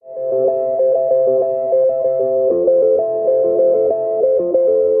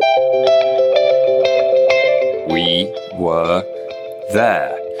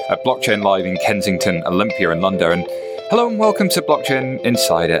there at Blockchain Live in Kensington, Olympia in London. And hello and welcome to Blockchain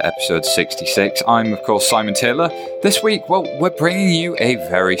Insider episode 66. I'm, of course, Simon Taylor. This week, we're bringing you a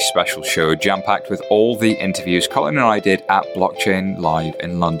very special show, jam-packed with all the interviews Colin and I did at Blockchain Live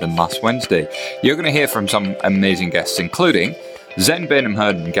in London last Wednesday. You're going to hear from some amazing guests, including Zen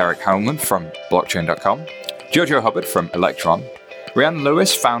Bainum-Herd and Garrick Hellman from Blockchain.com, Jojo Hubbard from Electron, Rhiannon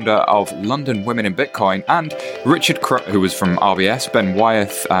Lewis, founder of London Women in Bitcoin, and Richard Crook, who was from RBS, Ben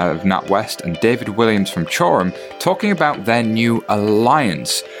Wyeth of NatWest, and David Williams from Chorum, talking about their new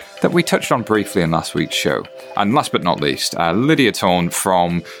alliance that we touched on briefly in last week's show. And last but not least, Lydia Torn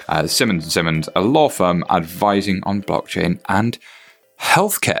from Simmons & Simmons, a law firm advising on blockchain and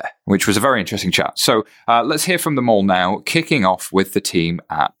healthcare, which was a very interesting chat. So let's hear from them all now, kicking off with the team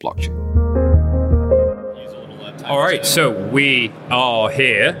at Blockchain. All right, so we are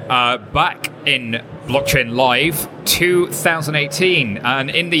here back in Blockchain Live 2018 and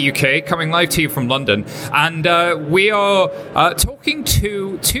in the UK, coming live to you from London. And we are talking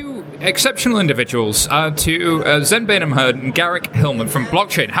to two exceptional individuals, to Zen Bainum-Herd and Garrick Hellman from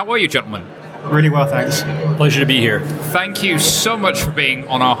Blockchain. How are you, gentlemen? Really well, thanks. Pleasure to be here. Thank you so much for being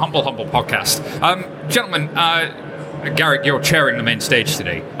on our humble podcast. Gentlemen, Garrick, you're chairing the main stage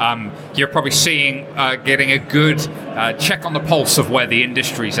today. You're probably getting a good check on the pulse of where the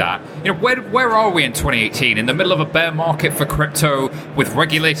industry's at. You know, where are we in 2018? In the middle of a bear market for crypto, with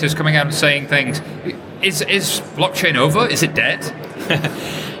regulators coming out and saying things. Is blockchain over? Is it dead?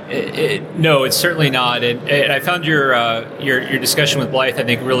 No, it's certainly not. And I found your discussion with Blythe, I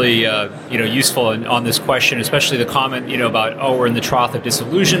think, really useful on this question, especially the comment about we're in the trough of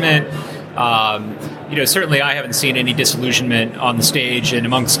disillusionment. Certainly I haven't seen any disillusionment on the stage and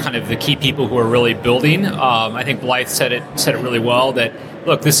amongst kind of the key people who are really building. I think Blythe said it really well that,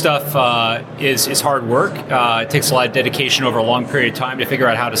 look, this stuff is hard work. It takes a lot of dedication over a long period of time to figure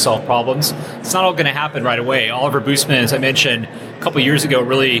out how to solve problems. It's not all going to happen right away. Oliver Boostman, as I mentioned a couple of years ago,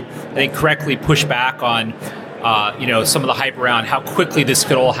 really, I think, correctly pushed back on some of the hype around how quickly this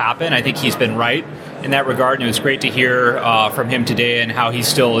could all happen. I think he's been right in that regard, and it was great to hear from him today and how he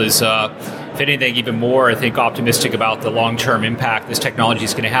still is, if anything, even more, I think, optimistic about the long-term impact this technology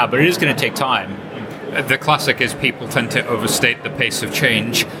is going to have, but it is going to take time. The classic is people tend to overstate the pace of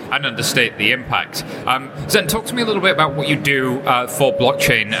change and understate the impact. Zen, talk to me a little bit about what you do for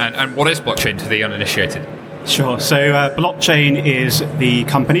blockchain and what is blockchain to the uninitiated? Sure. So Blockchain is the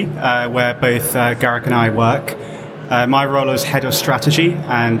company where both Garrick and I work. My role is head of strategy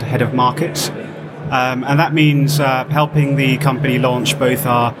and head of markets. And that means helping the company launch both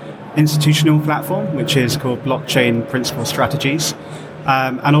our institutional platform, which is called Blockchain Principal Strategies,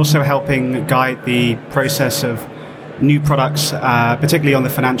 and also helping guide the process of new products, particularly on the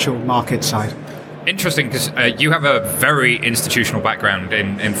financial market side. Interesting, because you have a very institutional background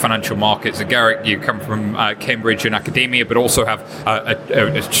in financial markets. Garrick, you come from Cambridge and academia, but also have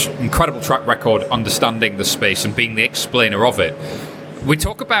an incredible track record understanding the space and being the explainer of it. We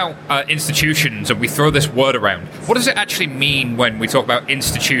talk about institutions and we throw this word around. What does it actually mean when we talk about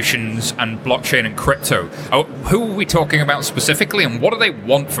institutions and blockchain and crypto? Who are we talking about specifically, and what do they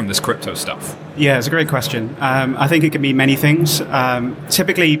want from this crypto stuff? Yeah, it's a great question. I think it can mean many things.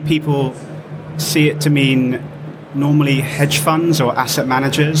 Typically, people see it to mean normally hedge funds or asset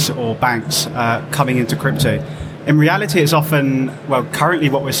managers or banks coming into crypto. In reality, it's often, currently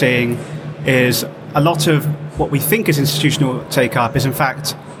what we're seeing is a lot of what we think is institutional take-up is in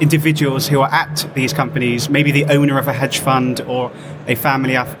fact individuals who are at these companies, maybe the owner of a hedge fund or a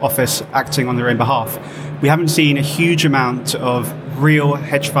family office acting on their own behalf. We haven't seen a huge amount of real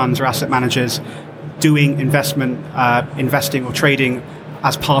hedge funds or asset managers doing investing or trading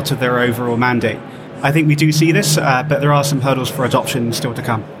as part of their overall mandate. I think we do see this, but there are some hurdles for adoption still to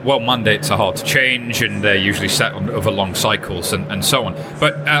come. Well, mandates are hard to change, and they're usually set over long cycles and so on.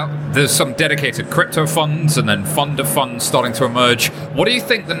 But there's some dedicated crypto funds and then fund of funds starting to emerge. What do you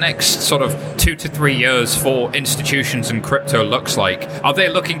think the next sort of 2 to 3 years for institutions and crypto looks like? Are they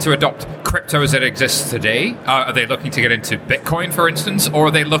looking to adopt crypto as it exists today? Are they looking to get into Bitcoin, for instance? Or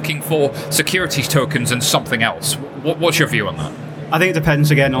are they looking for securities tokens and something else? What's your view on that? I think it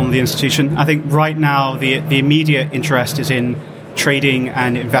depends again on the institution. I think right now the immediate interest is in trading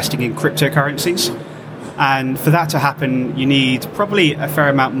and investing in cryptocurrencies. And for that to happen, you need probably a fair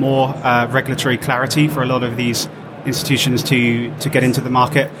amount more regulatory clarity for a lot of these institutions to get into the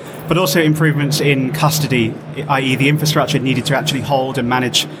market, but also improvements in custody, i.e. the infrastructure needed to actually hold and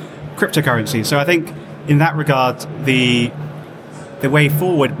manage cryptocurrencies. So I think in that regard, the way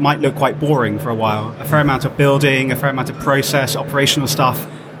forward might look quite boring for a while. A fair amount of building, a fair amount of process, operational stuff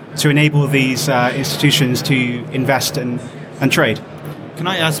to enable these institutions to invest and trade. can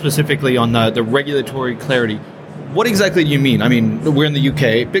I ask specifically on the regulatory clarity? What exactly do you mean? I mean, we're in the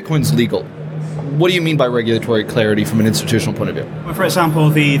UK, Bitcoin's legal. What do you mean by regulatory clarity from an institutional point of view? Well, for example,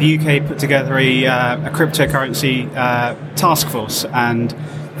 the UK put together a cryptocurrency task force, and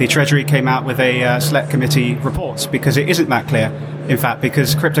the Treasury came out with a select committee report because it isn't that clear. In fact,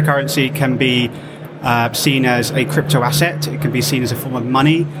 because cryptocurrency can be seen as a crypto asset, it can be seen as a form of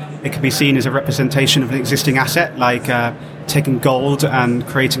money, it can be seen as a representation of an existing asset, like taking gold and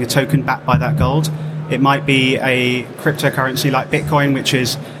creating a token backed by that gold. It might be a cryptocurrency like Bitcoin, which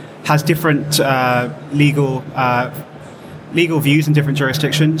has different legal views in different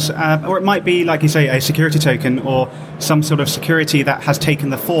jurisdictions, or it might be, like you say, a security token or some sort of security that has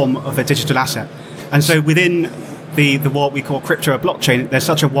taken the form of a digital asset. And so within the what we call crypto or blockchain, there's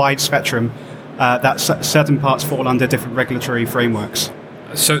such a wide spectrum that certain parts fall under different regulatory frameworks.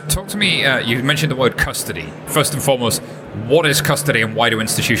 So talk to me, you mentioned the word custody. First and foremost, what is custody and why do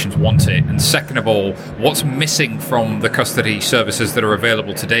institutions want it? And second of all, what's missing from the custody services that are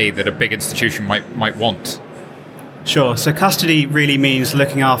available today that a big institution might want? Sure. So custody really means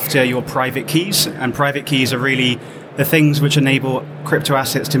looking after your private keys, and private keys are really the things which enable crypto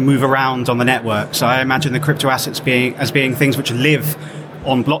assets to move around on the network. So I imagine the crypto assets being things which live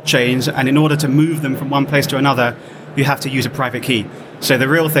on blockchains, and in order to move them from one place to another, you have to use a private key. So the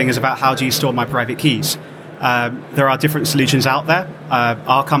real thing is about how do you store my private keys? There are different solutions out there.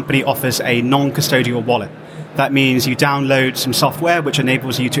 Our company offers a non-custodial wallet. That means you download some software which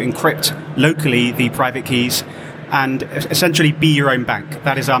enables you to encrypt locally the private keys and essentially be your own bank.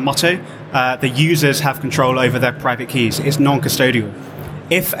 That is our motto. The users have control over their private keys. It's non-custodial.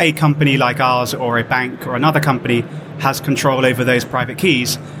 If a company like ours or a bank or another company has control over those private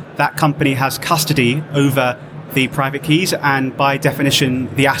keys, that company has custody over the private keys and, by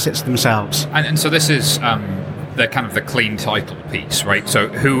definition, the assets themselves. And so this is the kind of the clean title piece, right? So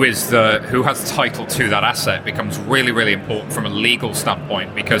who has title to that asset becomes really, really important from a legal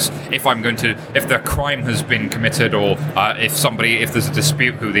standpoint, because if the crime has been committed, or if there's a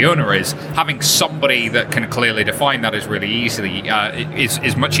dispute who the owner is, having somebody that can clearly define that is really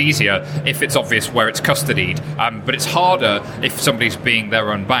is much easier if it's obvious where it's custodied. But it's harder if somebody's being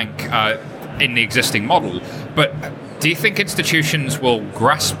their own bank in the existing model. But do you think institutions will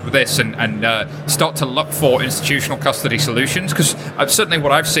grasp this and start to look for institutional custody solutions? Because certainly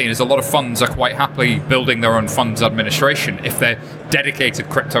what I've seen is a lot of funds are quite happily building their own funds administration. If they're dedicated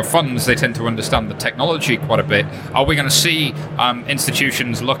crypto funds, they tend to understand the technology quite a bit. Are we going to see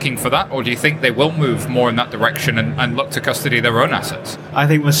institutions looking for that, or do you think they will move more in that direction and look to custody their own assets? I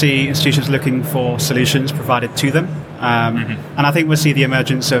think we'll see institutions looking for solutions provided to them. And I think we'll see the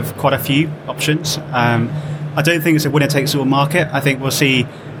emergence of quite a few options. I don't think it's a winner-takes-all market. I think we'll see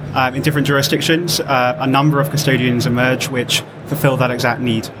in different jurisdictions a number of custodians emerge which fulfill that exact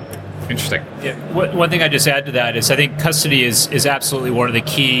need. Interesting. Yeah. One thing I just add to that is I think custody is absolutely one of the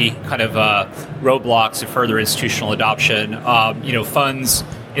key kind of roadblocks to further institutional adoption. Funds,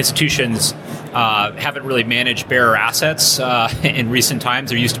 institutions haven't really managed bearer assets in recent times.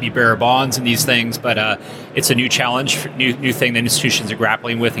 There used to be bearer bonds and these things, but it's a new challenge, new thing that institutions are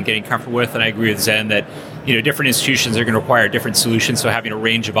grappling with and getting comfortable with. And I agree with Zen that different institutions are going to require different solutions, so having a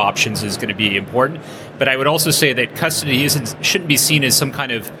range of options is going to be important. But I would also say that custody shouldn't be seen as some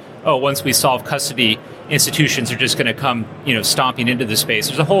kind of, once we solve custody, institutions are just going to come stomping into the space.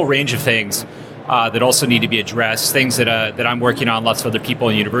 There's a whole range of things that also need to be addressed, things that I'm working on, lots of other people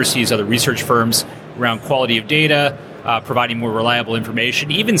in universities, other research firms, around quality of data, providing more reliable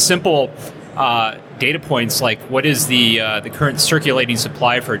information, even simple data points like what is the current circulating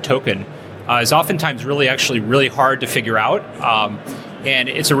supply for a token is oftentimes really hard to figure out. And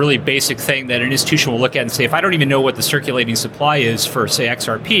it's a really basic thing that an institution will look at and say, if I don't even know what the circulating supply is for, say,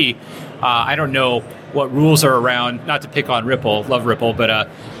 XRP, I don't know what rules are around, not to pick on Ripple, love Ripple, but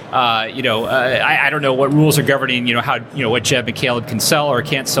I don't know what rules are governing, what Jeb and Caleb can sell or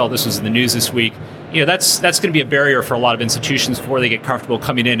can't sell. This was in the news this week. That's going to be a barrier for a lot of institutions before they get comfortable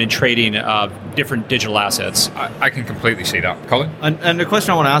coming in and trading different digital assets. I can completely see that. Colin? And the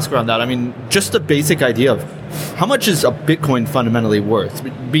question I want to ask around that, just the basic idea of how much is a Bitcoin fundamentally worth?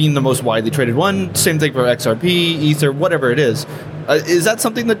 Being the most widely traded one, same thing for XRP, Ether, whatever it is. Is that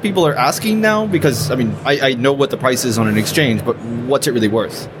something that people are asking now? Because, I know what the price is on an exchange, but what's it really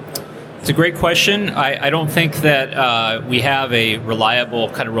worth? It's a great question. I don't think that we have a reliable,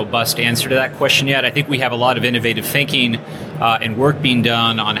 kind of robust answer to that question yet. I think we have a lot of innovative thinking and work being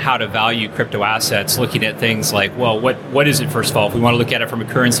done on how to value crypto assets, looking at things like, well, what is it, first of all? If we want to look at it from a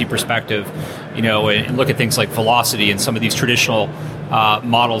currency perspective, and look at things like velocity and some of these traditional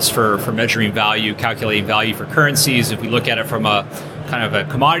models for measuring value, calculating value for currencies. If we look at it from a kind of a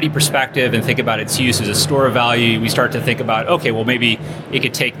commodity perspective and think about its use as a store of value, we start to think about, okay, well, maybe it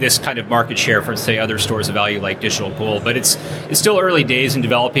could take this kind of market share from, say, other stores of value like digital gold. But it's still early days in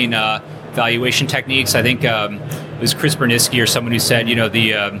developing valuation techniques. I think it was Chris Berniski or someone who said,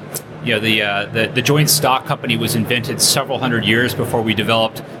 the joint stock company was invented several hundred years before we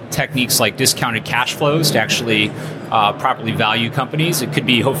developed techniques like discounted cash flows to actually properly value companies. It could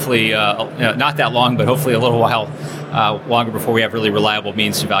be hopefully not that long, but hopefully a little while longer before we have really reliable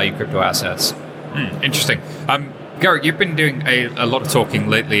means to value crypto assets. Interesting. Garrick, you've been doing a lot of talking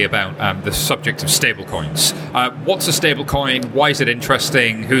lately about the subject of stablecoins. What's a stablecoin? Why is it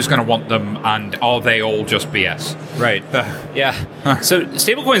interesting? Who's going to want them? And are they all just BS? Right. Yeah. So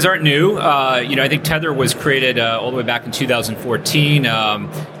stablecoins aren't new. I think Tether was created all the way back in 2014.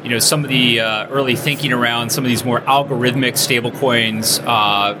 Some of the early thinking around some of these more algorithmic stablecoins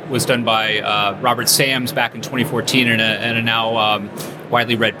was done by Robert Sams back in 2014 in a now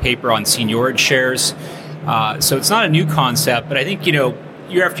widely read paper on seniority shares. So it's not a new concept, but I think, year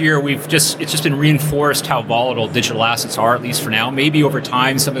after year, it's just been reinforced how volatile digital assets are, at least for now. Maybe over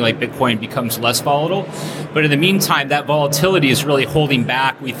time, something like Bitcoin becomes less volatile. But in the meantime, that volatility is really holding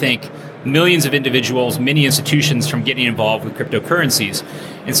back, we think, millions of individuals, many institutions from getting involved with cryptocurrencies.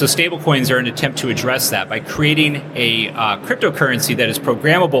 And so stablecoins are an attempt to address that by creating a cryptocurrency that is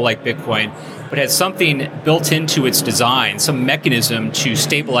programmable like Bitcoin, but has something built into its design, some mechanism to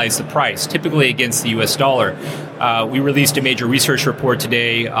stabilize the price, typically against the US dollar. We released a major research report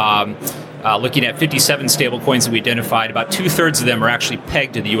today looking at 57 stablecoins that we identified. About 2/3 of them are actually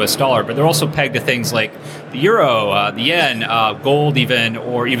pegged to the US dollar, but they're also pegged to things like the euro, the yen, gold even,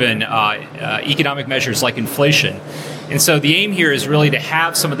 or even economic measures like inflation. And so the aim here is really to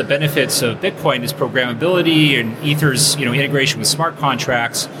have some of the benefits of Bitcoin as programmability and Ether's integration with smart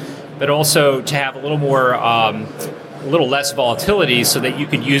contracts, but also to have a little more, a little less volatility so that you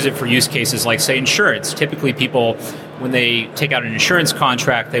could use it for use cases like, say, insurance. Typically people, when they take out an insurance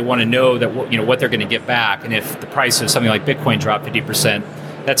contract, they want to know that what they're going to get back. And if the price of something like Bitcoin dropped 50%,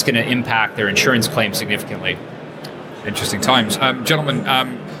 that's going to impact their insurance claim significantly. Interesting times. Gentlemen,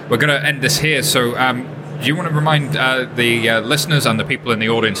 we're going to end this here. So do you want to remind the listeners and the people in the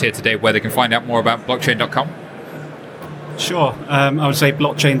audience here today where they can find out more about blockchain.com? Sure. I would say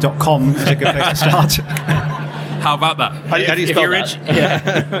blockchain.com is a good place to start. How about that? How do you spell that?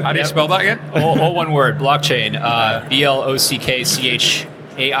 How do you spell that again? All one word, blockchain,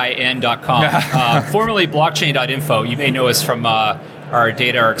 blockchain.com. Formerly blockchain.info. You may know us from our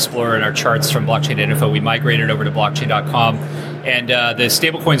data, our Explorer, and our charts from blockchain.info. We migrated over to blockchain.com. And the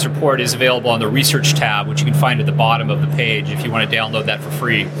stablecoins report is available on the research tab, which you can find at the bottom of the page if you want to download that for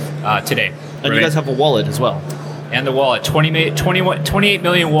free today. And you guys have a wallet as well. And the wallet, 28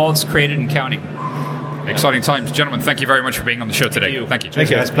 million wallets created and counting. Exciting times. Gentlemen, thank you very much for being on the show today. Thank you. Thank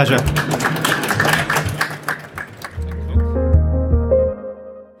you. It's a pleasure.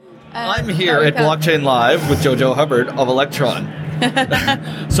 I'm here at Blockchain Live with Jojo Hubbard of Electron.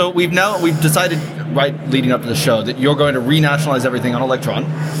 So we've decided, right leading up to the show, that you're going to renationalize everything on Electron.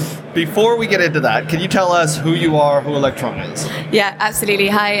 Before we get into that, can you tell us who you are, who Electron is? Yeah, absolutely.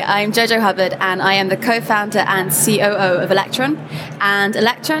 Hi, I'm Jojo Hubbard, and I am the co-founder and COO of Electron. And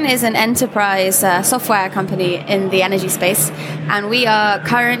Electron is an enterprise software company in the energy space, and we are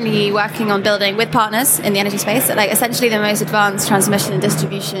currently working on building with partners in the energy space, like essentially the most advanced transmission and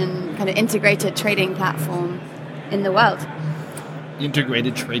distribution kind of integrated trading platform in the world.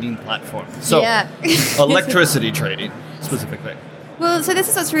 Integrated trading platform. So, yeah. electricity trading, specifically. Well, so this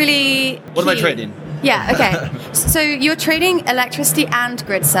is what's really What am I key. trading? Yeah, okay. So you're trading electricity and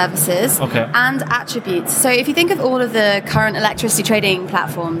grid services and attributes. So if you think of all of the current electricity trading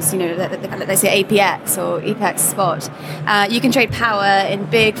platforms, let's say APX or EPEX Spot, you can trade power in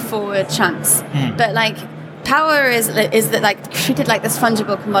big forward chunks. But power is treated like this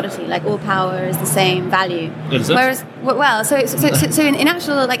fungible commodity. Like all power is the same value. Is it? Whereas, so in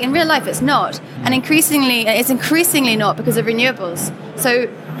actual, in real life, it's not, and it's increasingly not because of renewables. So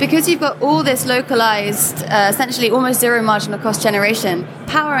because you've got all this localized, essentially almost zero marginal cost generation,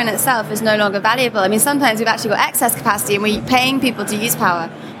 power in itself is no longer valuable. I mean, sometimes we've actually got excess capacity and we're paying people to use power.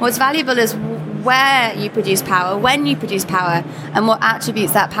 What's valuable is where you produce power, when you produce power, and what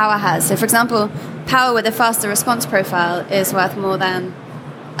attributes that power has. So, for example, power with a faster response profile is worth more than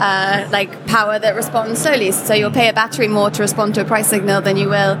power that responds slowly. So you'll pay a battery more to respond to a price signal than you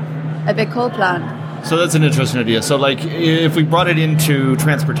will a big coal plant. So that's an interesting idea. So if we brought it into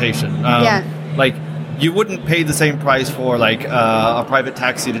transportation, you wouldn't pay the same price for like a private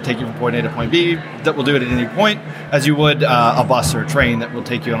taxi to take you from point A to point B that will do it at any point as you would a bus or a train that will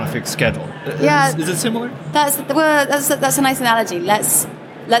take you on a fixed schedule. Yeah. Is it similar? That's a nice analogy. Let's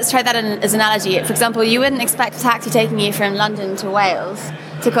try that as an analogy. For example, you wouldn't expect a taxi taking you from London to Wales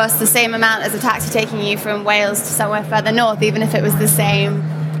to cost the same amount as a taxi taking you from Wales to somewhere further north, even if it was the same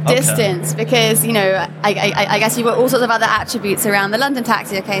distance, because I guess you've got all sorts of other attributes around the London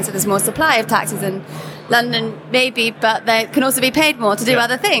taxi. Okay, so there's more supply of taxis in London, maybe, but they can also be paid more to do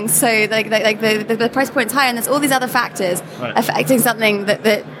other things. So like the price point's higher, and there's all these other factors affecting something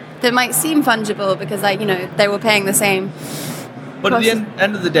that might seem fungible because they were paying the same. But at the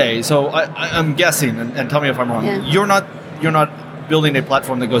end of the day, so I'm guessing, and tell me if I'm wrong. Yeah. You're not building a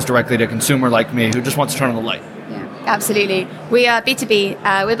platform that goes directly to a consumer like me who just wants to turn on the light. Absolutely. We are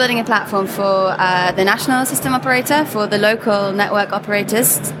B2B. We're building a platform for the national system operator, for the local network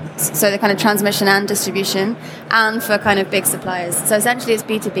operators, so the kind of transmission and distribution, and for kind of big suppliers. So essentially it's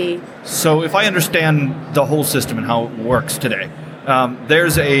B2B. So if I understand the whole system and how it works today,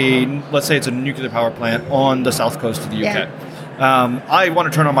 there's let's say it's a nuclear power plant on the south coast of the UK. I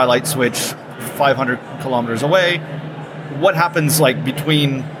want to turn on my light switch 500 kilometers away. What happens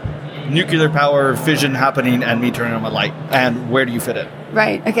between nuclear power fission happening and me turning on my light, and where do you fit it?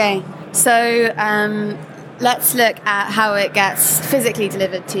 Right, okay. So let's look at how it gets physically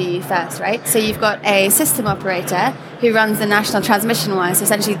delivered to you first, right? So you've got a system operator who runs the national transmission wires, so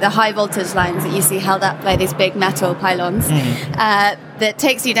essentially the high voltage lines that you see held up by these big metal pylons, that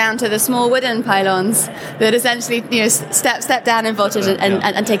takes you down to the small wooden pylons that essentially step down in voltage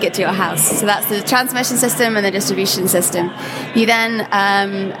and take it to your house. So that's the transmission system and the distribution system. You then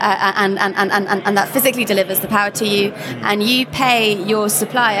and that physically delivers the power to you, and you pay your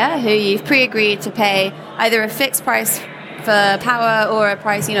supplier, who you've pre-agreed to pay either a fixed price for power or a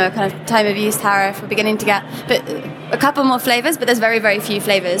price, a kind of time of use tariff. We're beginning to get a couple more flavors, but there's very, very few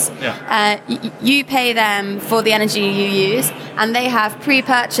flavors. You pay them for the energy you use, and they have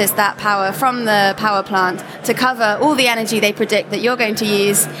pre-purchased that power from the power plant to cover all the energy they predict that you're going to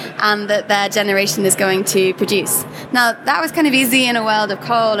use and that their generation is going to produce. Now, that was kind of easy in a world of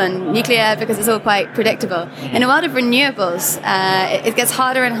coal and nuclear because it's all quite predictable. In a world of renewables, it gets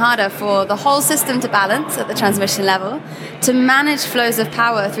harder and harder for the whole system to balance at the transmission level, to manage flows of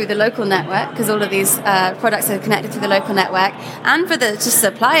power through the local network, because all of these products are connected to the local network, and for the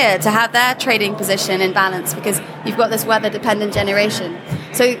supplier to have their trading position in balance, because you've got this weather-dependent generation.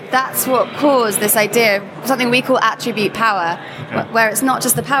 So that's what caused this idea of something we call attribute power, where it's not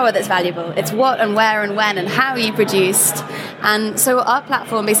just the power that's valuable, it's what and where and when and how you produced. And so our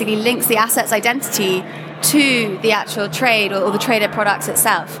platform basically links the asset's identity to the actual trade or the traded products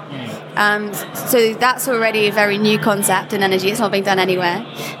itself. So that's already a very new concept in energy. It's not being done anywhere.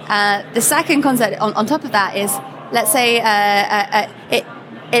 The second concept on top of that is, let's say,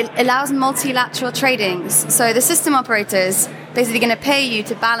 it allows multilateral tradings. So the system operators basically going to pay you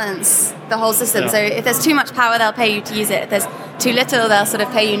to balance the whole system. So if there's too much power, they'll pay you to use it. If there's too little, they'll sort of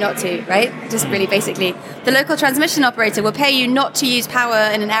pay you not to, right? Just really basically. The local transmission operator will pay you not to use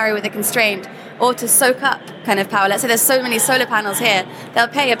power in an area with a constraint, or to soak up kind of power. Let's say there's so many solar panels here, they'll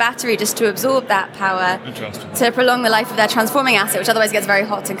pay a battery just to absorb that power to prolong the life of their transforming asset, which otherwise gets very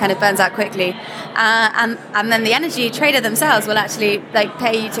hot and kind of burns out quickly. And then the energy trader themselves will actually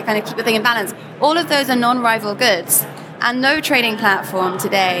pay you to kind of keep the thing in balance. All of those are non-rival goods, and no trading platform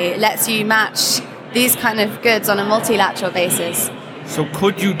today lets you match these kind of goods on a multilateral basis. So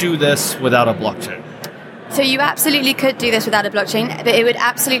could you do this without a blockchain? So you absolutely could do this without a blockchain, but it would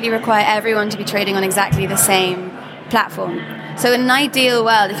absolutely require everyone to be trading on exactly the same platform. So in an ideal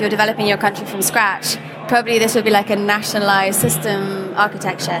world, if you're developing your country from scratch, probably this would be like a nationalized system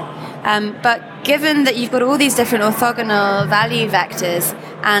architecture. But given that you've got all these different orthogonal value vectors,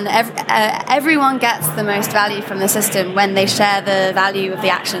 and everyone gets the most value from the system when they share the value of the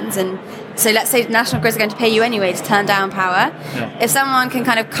actions, and so let's say National Grid are going to pay you anyway to turn down power. If someone can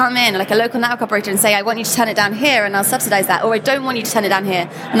kind of come in, like a local network operator, and say, I want you to turn it down here and I'll subsidize that, or I don't want you to turn it down here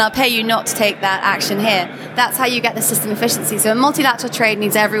and I'll pay you not to take that action here, that's how you get the system efficiency. So a multilateral trade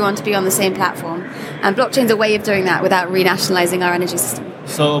needs everyone to be on the same platform, and blockchain's a way of doing that without renationalizing our energy system.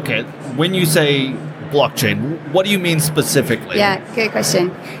 So, okay, when you say blockchain, what do you mean specifically? Yeah, good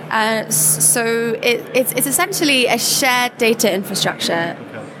question. So it's essentially a shared data infrastructure.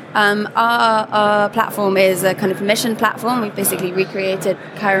 Our platform is a kind of permission platform. We've basically recreated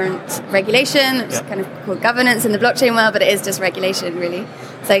current regulation. It's kind of called governance in the blockchain world, but it is just regulation, really.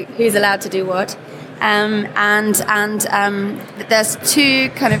 It's like who's allowed to do what. There's two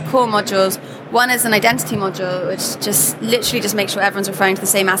kind of core modules. One is an identity module, which just literally just makes sure everyone's referring to the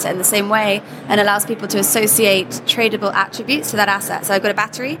same asset in the same way and allows people to associate tradable attributes to that asset. So I've got a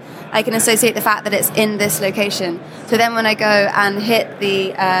battery. I can associate the fact that it's in this location. So then when I go and hit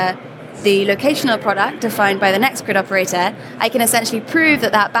the locational product defined by the next grid operator, I can essentially prove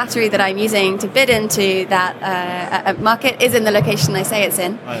that that battery that I'm using to bid into that market is in the location I say it's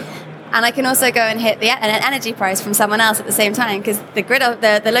in. Right. And I can also go and hit an energy price from someone else at the same time, because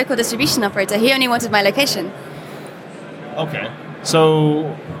the local distribution operator, he only wanted my location. Okay.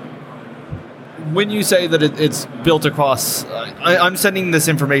 So when you say that it's built across, I'm sending this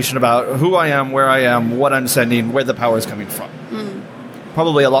information about who I am, where I am, what I'm sending, where the power is coming from.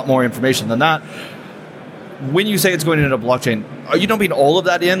 Probably a lot more information than that. When you say it's going into a blockchain, are you dumping all of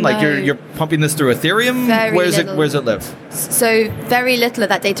that in? No. Like you're pumping this through Ethereum? Where does it live? So very little of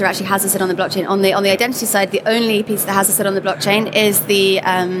that data actually has to sit on the blockchain. On the identity side, the only piece that has to sit on the blockchain is the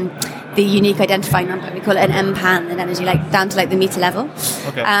unique identifying number. We call it an MPAN in energy, like down to like the meter level.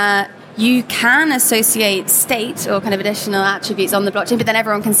 Okay. You can associate state or kind of additional attributes on the blockchain, but then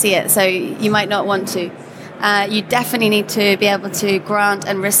everyone can see it, so you might not want to. You definitely need to be able to grant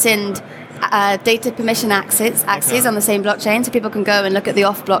and rescind data permission access on the same blockchain, so people can go and look at the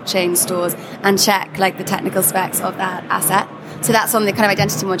off-blockchain stores and check like the technical specs of that asset. So that's on the kind of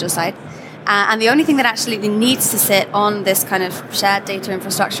identity module side. And the only thing that actually needs to sit on this kind of shared data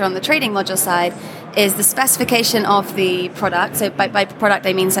infrastructure on the trading module side is the specification of the product. So by product,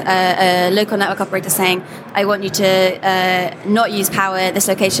 I mean a local network operator saying, I want you to not use power at this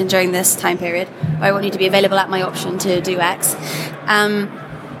location during this time period, or I want you to be available at my option to do X.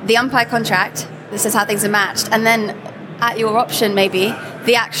 The umpire contract, this is how things are matched. And then at your option, maybe,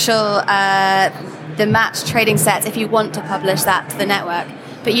 the actual, the matched trading sets, if you want to publish that to the network.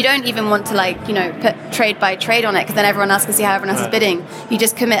 But you don't even want to put trade by trade on it, because then everyone else can see how everyone else is bidding. You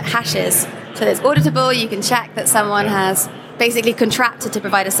just commit hashes so that it's auditable. You can check that someone has basically contracted to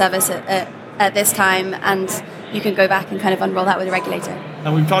provide a service at this time, and you can go back and kind of unroll that with the regulator.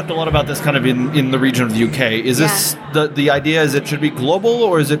 And we've talked a lot about this kind of in the region of the UK. Is this the idea is it should be global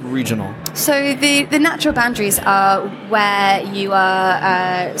or is it regional? So the natural boundaries are where you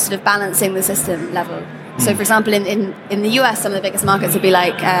are sort of balancing the system level. So, for example, in the US, some of the biggest markets would be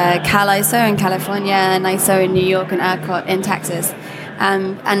like CalISO in California, NISO in New York, and ERCOT in Texas.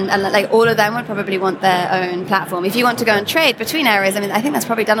 And like all of them would probably want their own platform. If you want to go and trade between areas, I mean, I think that's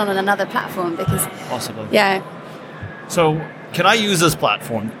probably done on another platform because... Possibly. Yeah. So can I use this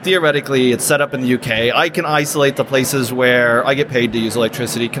platform? Theoretically, it's set up in the UK. I can isolate the places where I get paid to use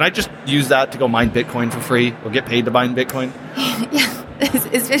electricity. Can I just use that to go mine Bitcoin for free or get paid to mine Bitcoin? Yeah.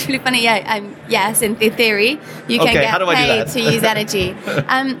 It's really funny, yeah. Yes, in theory, you can get paid to use energy.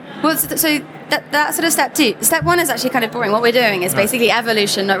 So that's sort of step two. Step one is actually kind of boring. What we're doing is basically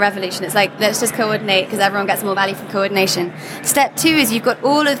evolution, not revolution. It's like, let's just coordinate because everyone gets more value from coordination. Step two is you've got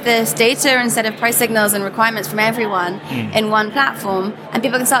all of this data and set of price signals and requirements from everyone in one platform, and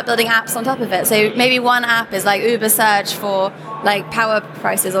people can start building apps on top of it. So maybe one app is like Uber Search for like power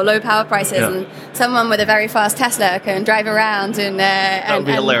prices or low power prices, and someone with a very fast Tesla can drive around and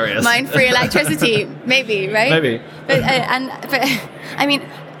mine free electricity. Maybe, right? Maybe. But I mean,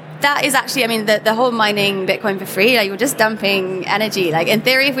 that is actually, the whole mining Bitcoin for free, like, you're just dumping energy. Like, in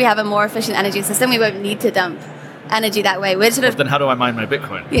theory, if we have a more efficient energy system, we won't need to dump energy that way. We're sort of... Then how do I mine my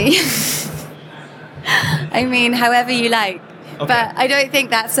Bitcoin? I mean, however you like. Okay. But I don't think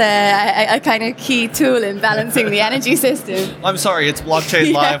that's a kind of key tool in balancing the energy system. I'm sorry, it's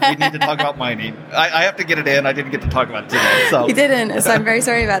Blockchain Live. We need to talk about mining. I have to get it in. I didn't get to talk about it today. So. You didn't, so I'm very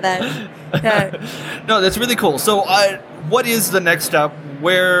sorry about that. Yeah. No, that's really cool. So what is the next step?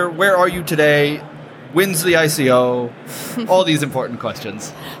 Where are you today? When's the ICO? All these important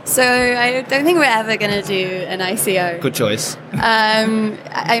questions. So I don't think we're ever going to do an ICO. Good choice. I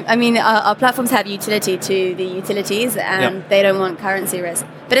mean, our platforms have utility to the utilities, and they don't want currency risk.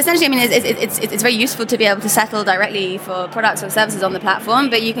 But essentially, I mean, it's very useful to be able to settle directly for products or services on the platform,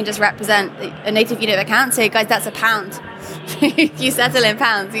 but you can just represent a native unit of account, say, guys, that's £1. You settle in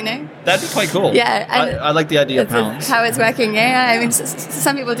pounds, you know? That'd be quite cool. Yeah. I like the idea of pounds. That's how it's working, yeah. I mean,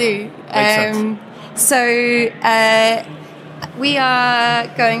 some people do. Makes sense. So we are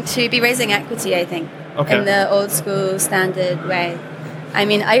going to be raising equity, I think, in the old school standard way. I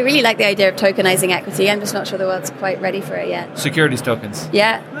mean, I really like the idea of tokenizing equity. I'm just not sure the world's quite ready for it yet. Securities tokens.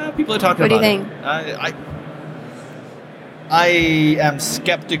 Yeah. People are talking about it. What do you think? I am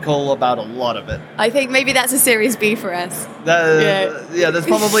skeptical about a lot of it. I think maybe that's a Series B for us. There's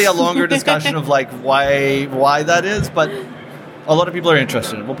probably a longer discussion of like why that is, but a lot of people are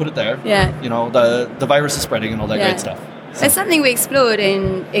interested in it. We'll put it there. Yeah. You know, the virus is spreading and all that great stuff. So. It's something we explored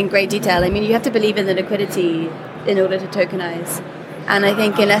in great detail. I mean, you have to believe in the liquidity in order to tokenize. And I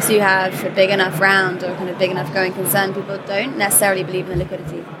think unless you have a big enough round or kind of big enough going concern, people don't necessarily believe in the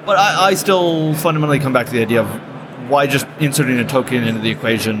liquidity. But I still fundamentally come back to the idea of why just inserting a token into the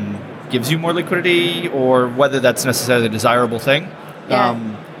equation gives you more liquidity, or whether that's necessarily a desirable thing. Yeah.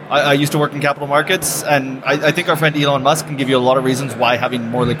 I used to work in capital markets, and I think our friend Elon Musk can give you a lot of reasons why having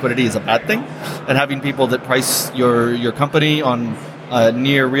more liquidity is a bad thing, and having people that price your company on a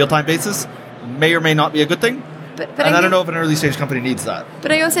near real-time basis may or may not be a good thing. But I don't know if an early-stage company needs that.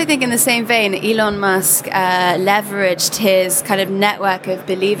 But I also think in the same vein, Elon Musk leveraged his kind of network of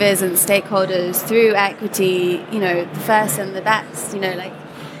believers and stakeholders through equity, you know, the first and the best, you know, like...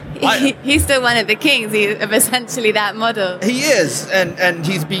 He's still one of the kings of essentially that model. He is, and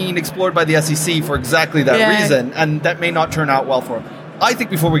he's being explored by the SEC for exactly that reason, and that may not turn out well for him. I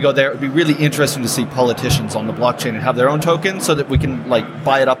think before we go there, it would be really interesting to see politicians on the blockchain and have their own token so that we can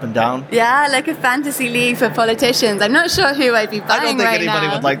buy it up and down. Yeah, like a fantasy league for politicians. I'm not sure who I'd be buying right now. I don't think anybody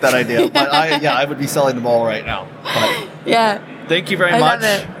would like that idea, but I would be selling them all right now. But yeah. Thank you very much.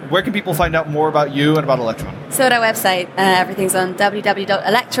 Where can people find out more about you and about Electron? So at our website, everything's on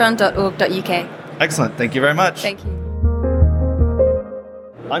www.electron.org.uk. Excellent. Thank you very much. Thank you.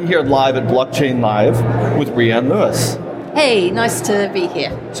 I'm here live at Blockchain Live with Rhiann Lewis. Hey, nice to be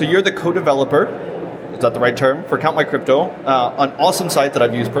here. So you're the co-developer, is that the right term, for Count My Crypto, an awesome site that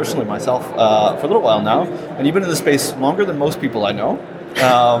I've used personally myself for a little while now, and you've been in the space longer than most people I know.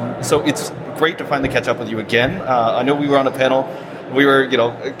 So it's great to finally catch up with you again. I know we were on a panel. We were,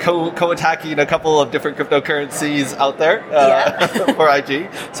 co-attacking a couple of different cryptocurrencies out there for IG.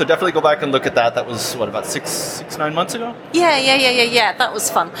 So definitely go back and look at that. That was, about 9 months ago? Yeah. That was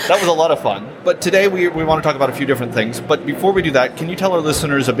fun. That was a lot of fun. But today we want to talk about a few different things. But before we do that, can you tell our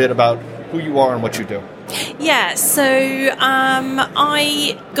listeners a bit about who you are and what you do? Yeah, so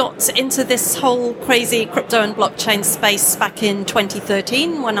I got into this whole crazy crypto and blockchain space back in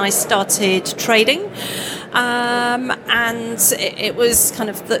 2013 when I started trading. And it was kind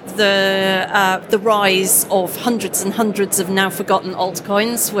of the rise of hundreds and hundreds of now forgotten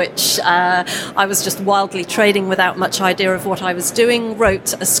altcoins, which I was just wildly trading without much idea of what I was doing.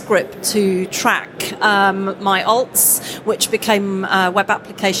 Wrote a script to track my alts, which became a web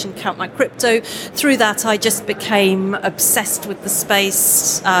application, Count My Crypto. Through that, I just became obsessed with the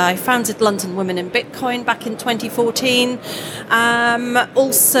space. I founded London Women in Bitcoin back in 2014.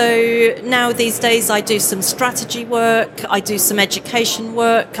 Also, now these days, I do some strategy work. I do some education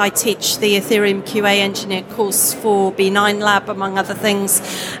work. I teach the Ethereum QA engineer course for B9 Lab, among other things.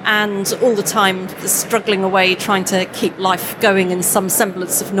 And all the time, struggling away, trying to keep life going in some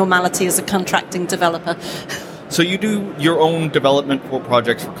semblance of normality as a contracting developer. So you do your own development for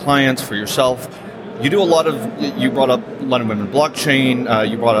projects for clients, for yourself. You do a lot of, you brought up London Women Blockchain,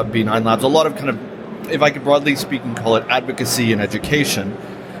 you brought up B9 Labs, a lot of kind of, if I could broadly speaking call it advocacy and education.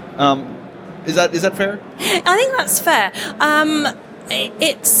 Is that fair? I think that's fair.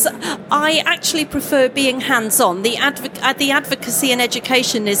 I actually prefer being hands-on. The advocacy and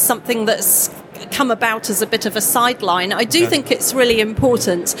education is something that's come about as a bit of a sideline. I do think it's really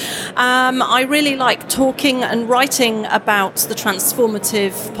important. I really like talking and writing about the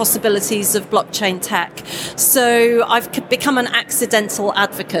transformative possibilities of blockchain tech. So I've become an accidental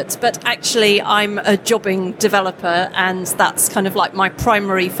advocate, but actually I'm a jobbing developer, and that's kind of like my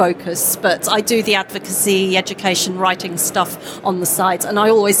primary focus. But I do the advocacy, education, writing stuff on the side, and I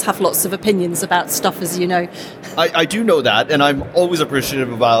always have lots of opinions about stuff, as you know. I do know that, and I'm always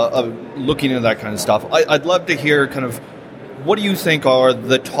appreciative about looking into that kind of stuff. I'd love to hear kind of what do you think are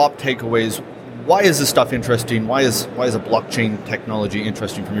the top takeaways? Why is this stuff interesting? Why is a blockchain technology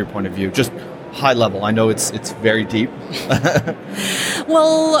interesting from your point of view? Just high level. I know it's very deep.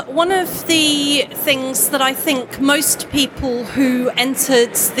 Well, one of the things that I think most people who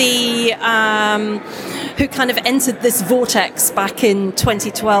entered who kind of entered this vortex back in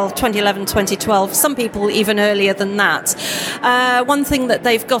 2011, 2012, some people even earlier than that, one thing that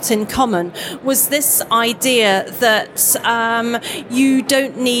they've got in common was this idea that you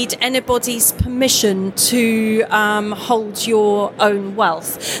don't need anybody's permission to hold your own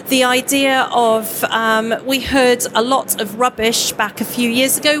wealth. The idea of, we heard a lot of rubbish back a few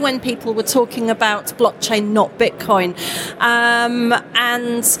years ago when people were talking about blockchain, not Bitcoin.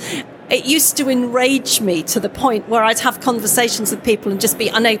 And it used to enrage me to the point where I'd have conversations with people and just be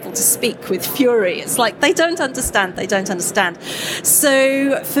unable to speak with fury. It's like, they don't understand.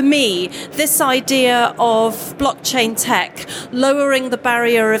 So for me, this idea of blockchain tech, lowering the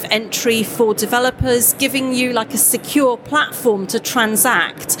barrier of entry for developers, giving you like a secure platform to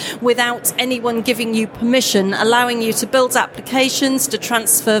transact without anyone giving you permission, allowing you to build applications, to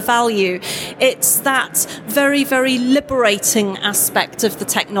transfer value. It's that very, very liberating aspect of the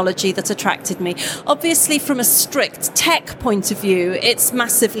technology that attracted me. Obviously, from a strict tech point of view, it's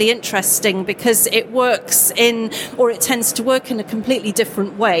massively interesting because it works it tends to work in a completely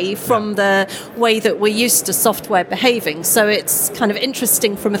different way from the way that we're used to software behaving. So it's kind of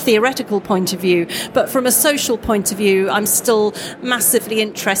interesting from a theoretical point of view, but from a social point of view, I'm still massively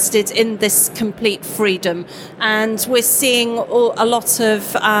interested in this complete freedom. And we're seeing a lot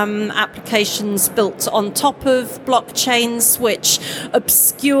of applications built on top of blockchains which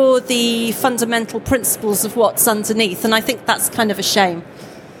obscure the fundamental principles of what's underneath. And I think that's kind of a shame.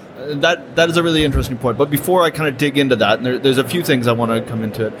 That is a really interesting point. But before I kind of dig into that, and there's a few things I want to come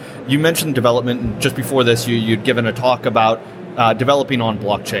into it. You mentioned development, and just before this, you'd given a talk about developing on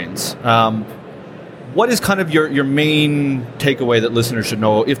blockchains. What is kind of your main takeaway that listeners should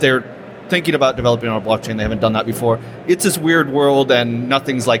know if they're thinking about developing on a blockchain, they haven't done that before? It's this weird world, and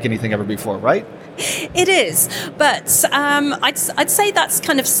nothing's like anything ever before, right? It is, but I'd say that's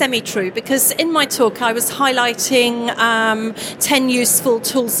kind of semi-true, because in my talk I was highlighting 10 useful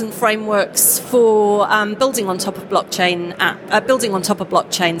tools and frameworks for building on top of blockchains,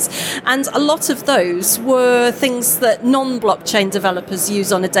 and a lot of those were things that non-blockchain developers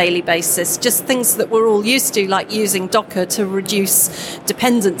use on a daily basis, just things that we're all used to, like using Docker to reduce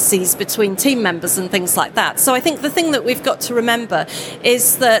dependencies between team members and things like that. So I think the thing that we've got to remember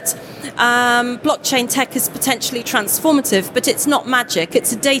is that blockchain tech is potentially transformative, but it's not magic.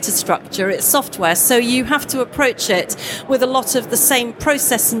 It's a data structure, it's software, so you have to approach it with a lot of the same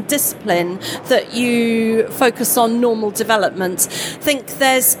process and discipline that you focus on normal development. I think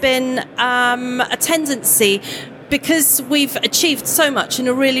there's been a tendency, because we've achieved so much in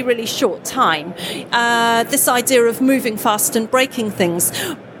a really, really short time, this idea of moving fast and breaking things.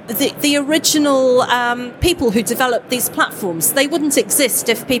 The original people who developed these platforms, they wouldn't exist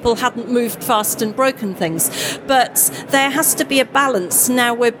if people hadn't moved fast and broken things. But there has to be a balance.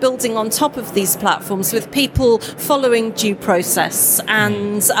 Now we're building on top of these platforms with people following due process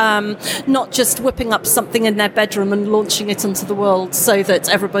and not just whipping up something in their bedroom and launching it into the world so that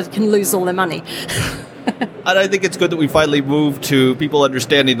everybody can lose all their money. And I think it's good that we finally moved to people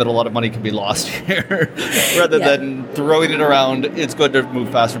understanding that a lot of money can be lost here. Rather than throwing it around, it's good to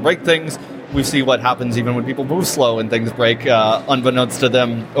move fast and break things. We see what happens even when people move slow and things break, unbeknownst to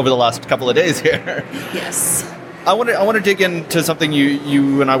them over the last couple of days here. Yes. I want to dig into something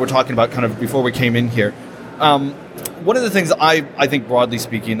you and I were talking about kind of before we came in here. One of the things I think, broadly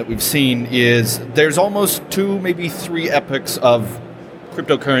speaking, that we've seen is there's almost 2, maybe 3 epochs of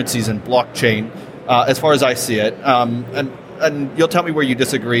cryptocurrencies and blockchain, as far as I see it. And you'll tell me where you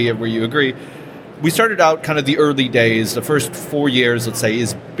disagree and where you agree. We started out kind of the early days, the first 4 years, let's say,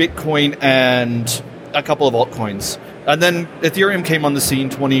 is Bitcoin and a couple of altcoins. And then Ethereum came on the scene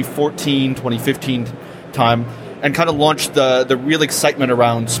 2014, 2015 time, and kind of launched the real excitement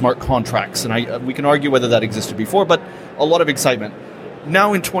around smart contracts. And we can argue whether that existed before, but a lot of excitement.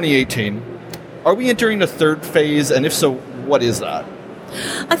 Now in 2018, are we entering a third phase? And if so, what is that?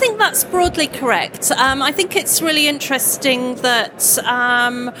 I think that's broadly correct. I think it's really interesting that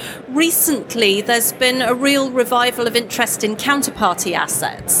recently there's been a real revival of interest in counterparty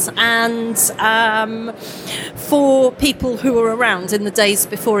assets. And for people who were around in the days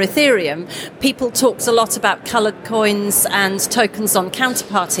before Ethereum, people talked a lot about coloured coins and tokens on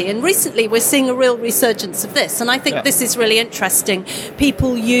counterparty. And recently we're seeing a real resurgence of this. And I think this is really interesting.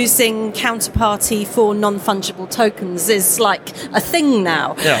 People using counterparty for non-fungible tokens is like a thing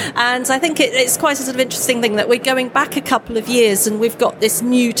now. Yeah. And I think it's quite a sort of interesting thing that we're going back a couple of years and we've got this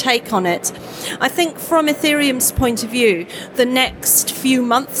new take on it. I think from Ethereum's point of view, the next few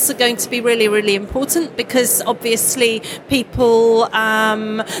months are going to be really, really important because obviously people,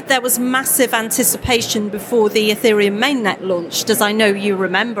 there was massive anticipation before the Ethereum mainnet launched, as I know you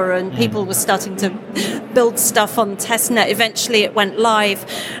remember, and people were starting to build stuff on testnet. Eventually it went live,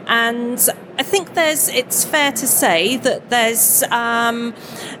 and I think it's fair to say that there's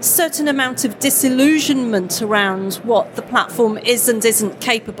certain amount of disillusionment around what the platform is and isn't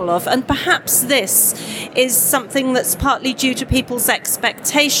capable of, and perhaps this is something that's partly due to people's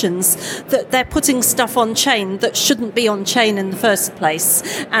expectations that they're putting stuff on chain that shouldn't be on chain in the first place,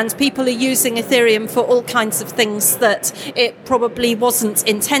 and people are using Ethereum for all kinds of things that it probably wasn't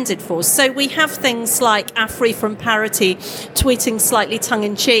intended for. So we have things like Afri from Parity tweeting slightly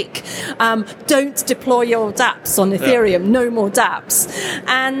tongue-in-cheek, don't deploy your dApps on Ethereum, no more dApps.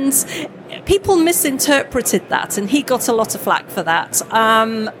 And people misinterpreted that, and he got a lot of flack for that,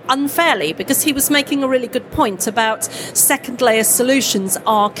 unfairly, because he was making a really good point about second-layer solutions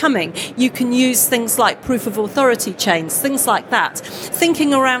are coming. You can use things like proof of authority chains, things like that,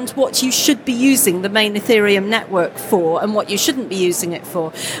 thinking around what you should be using the main Ethereum network for and what you shouldn't be using it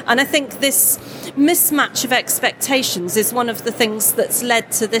for. And I think this mismatch of expectations is one of the things that's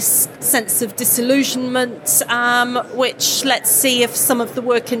led to this sense of disillusionment, which let's see if some of the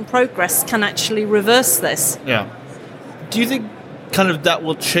work in progress can actually reverse this. Yeah. Do you think kind of that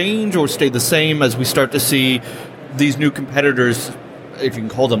will change or stay the same as we start to see these new competitors, if you can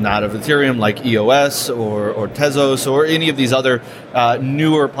call them that, of Ethereum, like EOS or Tezos or any of these other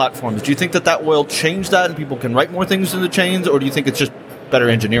newer platforms? Do you think that will change that and people can write more things in the chains, or do you think it's just better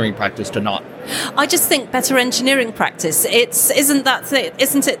engineering practice to not? I just think better engineering practice. Isn't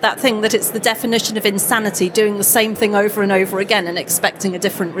it that thing that it's the definition of insanity, doing the same thing over and over again and expecting a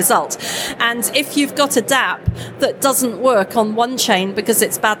different result? And if you've got a dApp that doesn't work on one chain because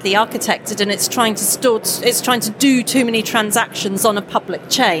it's badly architected and it's trying to do too many transactions on a public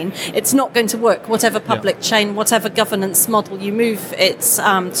chain, it's not going to work, whatever public chain, whatever governance model you move it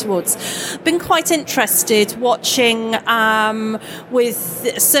towards. Been quite interested watching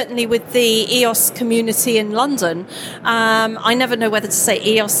certainly with the EOS community in London. I never know whether to say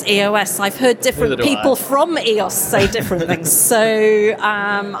EOS, EOS. I've heard different people from EOS say different things, so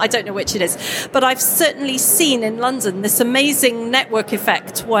I don't know which it is. But I've certainly seen in London this amazing network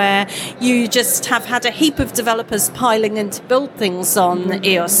effect where you just have had a heap of developers piling in to build things on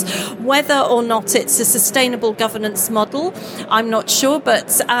EOS. Whether or not it's a sustainable governance model, I'm not sure,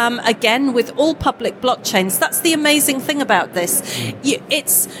 but again, with all public blockchains, that's the amazing thing about this.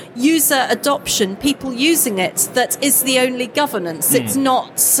 It's user adoption, people using it, that is the only governance. It's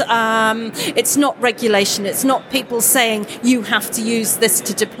not regulation. It's not people saying you have to use this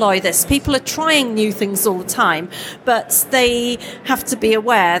to deploy this. People are trying new things all the time, but they have to be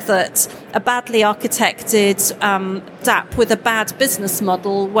aware that a badly architected dApp with a bad business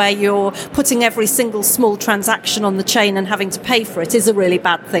model where you're putting every single small transaction on the chain and having to pay for it is a really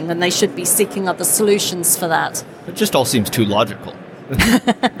bad thing, and they should be seeking other solutions for that. It just all seems too logical.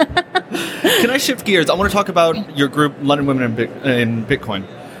 Can I shift gears? I want to talk about your group, London Women in Bitcoin.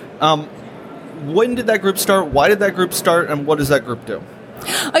 When did that group start? Why did that group start? And what does that group do?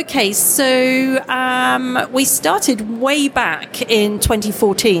 Okay, so we started way back in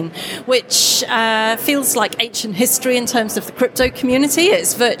 2014, which feels like ancient history in terms of the crypto community.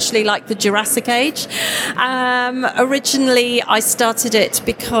 It's virtually like the Jurassic Age. Originally, I started it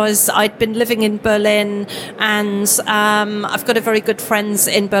because I'd been living in Berlin, and I've got a very good friend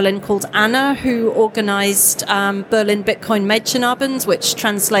in Berlin called Anna, who organized Berlin Bitcoin Mädchenabend, which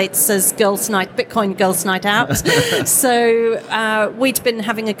translates as Girls' Night, Bitcoin Girls' Night Out. So we'd been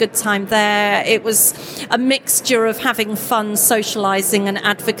having a good time there. It was a mixture of having fun, socializing and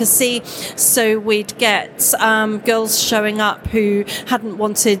advocacy. So we'd get girls showing up who hadn't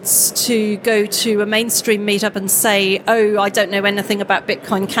wanted to go to a mainstream meetup and say, oh, I don't know anything about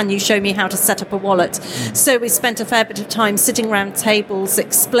Bitcoin, can you show me how to set up a wallet? So we spent a fair bit of time sitting around tables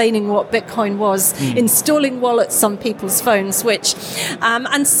explaining what Bitcoin was, installing wallets on people's phones,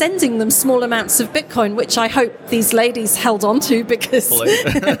 and sending them small amounts of Bitcoin, which I hope these ladies held on to, because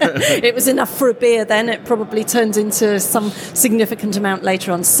it was enough for a beer then. It probably turned into some significant amount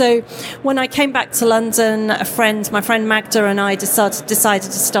later on. So when I came back to London, my friend Magda and I decided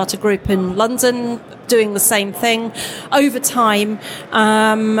to start a group in London doing the same thing. Over time,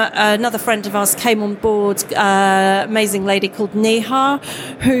 another friend of ours came on board, amazing lady called Neha,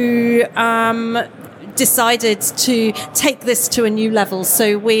 who decided to take this to a new level.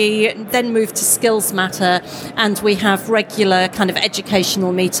 So we then moved to Skills Matter, and we have regular kind of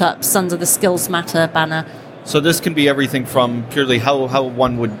educational meetups under the Skills Matter banner. So this can be everything from purely how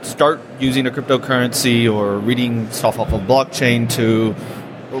one would start using a cryptocurrency or reading stuff off a blockchain to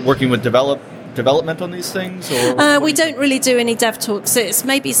working with development on these things? Or we don't really do any dev talks. It's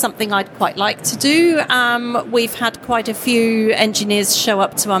maybe something I'd quite like to do. We've had quite a few engineers show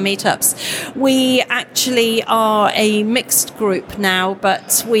up to our meetups. We actually are a mixed group now,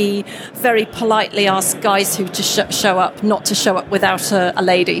 but we very politely ask guys who to show up not to show up without a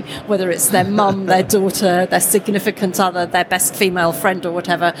lady, whether it's their mum, their daughter, their significant other, their best female friend or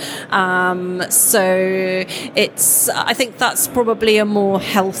whatever. So I think that's probably a more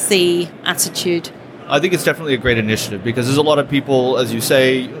healthy attitude. I think it's definitely a great initiative because there's a lot of people, as you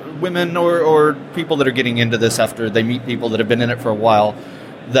say, women or people that are getting into this after they meet people that have been in it for a while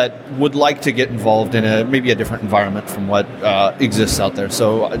that would like to get involved in maybe a different environment from what exists out there.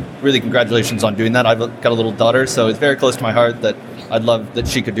 So really congratulations on doing that. I've got a little daughter, so it's very close to my heart that I'd love that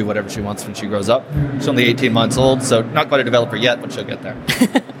she could do whatever she wants when she grows up. She's only 18 months old, so not quite a developer yet, but she'll get there.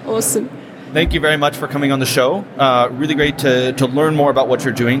 Awesome. Thank you very much for coming on the show. Really great to learn more about what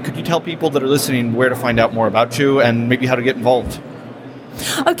you're doing. Could you tell people that are listening where to find out more about you and maybe how to get involved?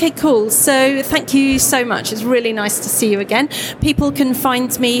 Okay, cool. So thank you so much. It's really nice to see you again. People can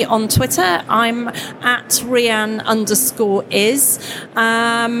find me on Twitter. I'm at Rian_is.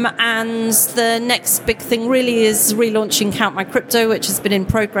 And the next big thing really is relaunching Count My Crypto, which has been in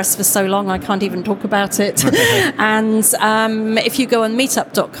progress for so long I can't even talk about it. And if you go on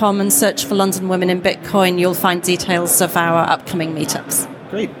meetup.com and search for London Women in Bitcoin, you'll find details of our upcoming meetups.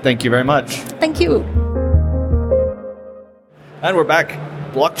 Great. Thank you very much. Thank you. And we're back.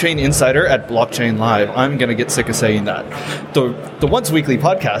 Blockchain Insider at Blockchain Live. I'm going to get sick of saying that. The once weekly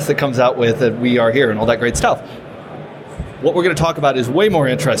podcast that comes out with We Are Here and all that great stuff. What we're going to talk about is way more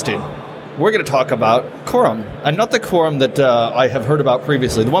interesting. We're going to talk about Quorum. And not the Quorum that I have heard about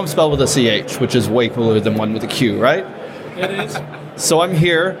previously. The one spelled with a CH, which is way cooler than one with a Q, right? It is. So I'm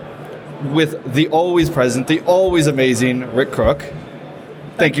here with the always present, the always amazing Rick Crook.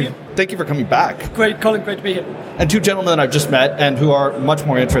 Thank you. Thank you for coming back. Great, Colin. Great to be here. And two gentlemen that I've just met and who are much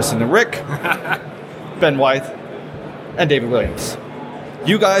more interesting than Rick, Ben Wythe and David Williams.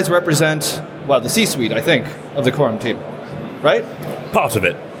 You guys represent, the C-suite, I think, of the Quorum team, right? Part of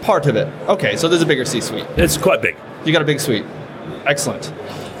it. Part of it. Okay, so there's a bigger C-suite. It's quite big. You got a big suite. Excellent.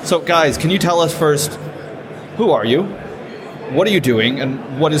 So, guys, can you tell us first, who are you, what are you doing,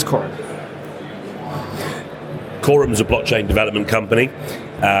 and what is Quorum? Quorum's a blockchain development company.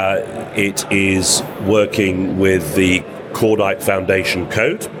 It is working with the Cordite Foundation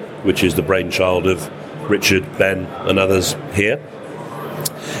code, which is the brainchild of Richard, Ben, and others here.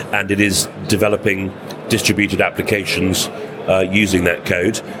 And it is developing distributed applications using that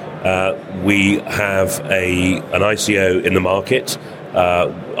code. We have an ICO in the market.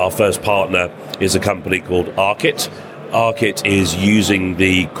 Our first partner is a company called Arkit. Arkit is using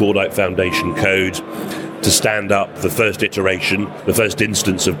the Cordite Foundation code to stand up the first iteration, the first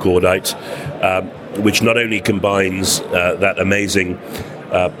instance of Cordite, which not only combines that amazing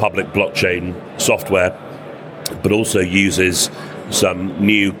public blockchain software, but also uses some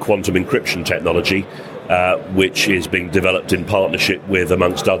new quantum encryption technology, which is being developed in partnership with,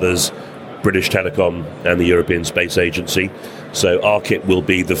 amongst others, British Telecom and the European Space Agency. So Arkit will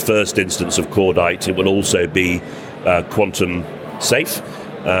be the first instance of Cordite. It will also be quantum safe.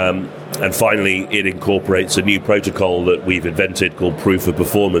 And finally, it incorporates a new protocol that we've invented called Proof of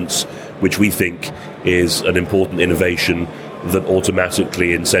Performance, which we think is an important innovation that automatically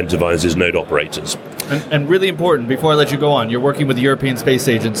incentivizes node operators. And really important, before I let you go on, you're working with the European Space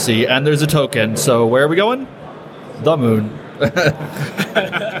Agency, and there's a token. So where are we going? The moon.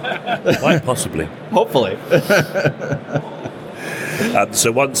 Quite possibly. Hopefully.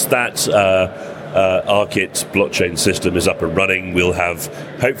 So once that Arkit blockchain system is up and running, we'll have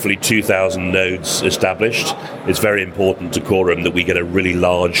hopefully 2,000 nodes established. It's very important to Quorum that we get a really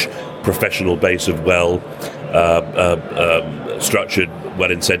large professional base of structured,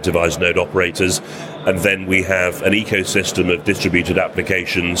 well-incentivized node operators. And then we have an ecosystem of distributed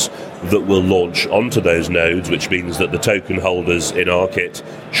applications that will launch onto those nodes, which means that the token holders in Arkit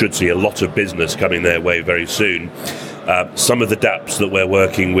should see a lot of business coming their way very soon. Some of the dApps that we're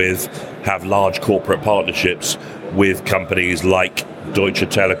working with have large corporate partnerships with companies like Deutsche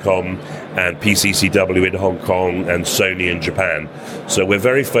Telekom and PCCW in Hong Kong and Sony in Japan. So we're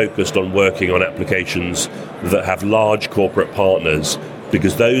very focused on working on applications that have large corporate partners,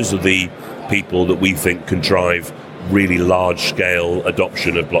 because those are the people that we think can drive really large-scale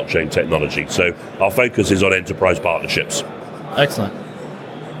adoption of blockchain technology. So our focus is on enterprise partnerships. Excellent.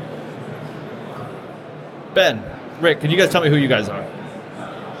 Ben, Rick, can you guys tell me who you guys are?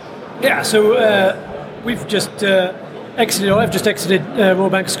 Yeah, so we've just exited, or I've just exited Royal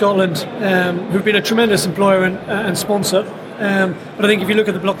Bank of Scotland, who've been a tremendous employer and sponsor. But I think if you look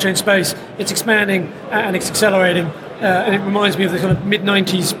at the blockchain space, it's expanding and it's accelerating. And it reminds me of the kind of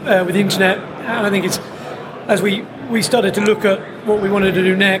mid-90s with the internet. And I think it's, as we started to look at what we wanted to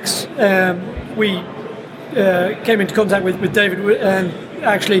do next, we came into contact with David, and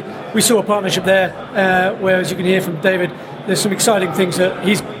actually we saw a partnership there where, as you can hear from David, there's some exciting things that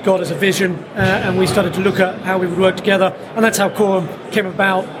he's got as a vision, and we started to look at how we would work together, and that's how Quorum came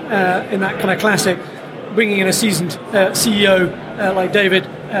about in that kind of classic, bringing in a seasoned CEO like David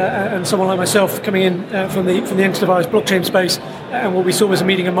and someone like myself coming in from the enterprise blockchain space, and what we saw was a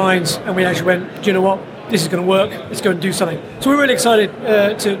meeting of minds, and we actually went, do you know what, this is going to work, let's go and do something. So we're really excited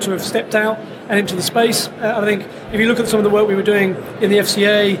to have stepped out and into the space. I think if you look at some of the work we were doing in the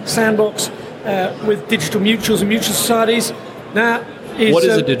FCA sandbox with digital mutuals and mutual societies, that is... What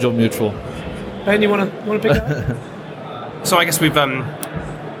is a digital mutual? Ben, you want to pick that up? So I guess we've been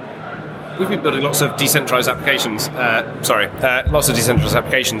building lots of decentralized applications. Lots of decentralized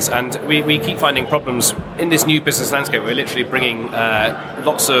applications, and we keep finding problems in this new business landscape. We're literally bringing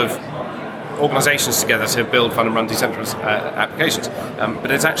lots of organizations together to build, fund and run decentralized applications, but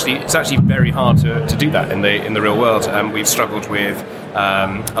it's actually very hard to do that in the real world. We've struggled with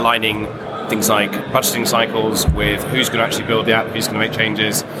aligning things like budgeting cycles with who's going to actually build the app, who's going to make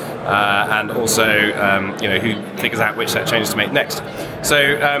changes, and also who figures out which set of changes to make next. So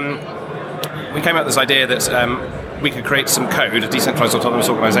we came up with this idea that we could create some code, a decentralized autonomous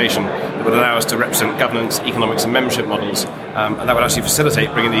organization that would allow us to represent governance, economics and membership models, and that would actually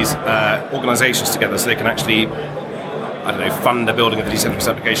facilitate bringing these organizations together so they can actually, fund the building of the decentralized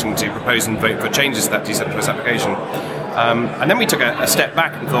application, to propose and vote for changes to that decentralized application. And then we took a step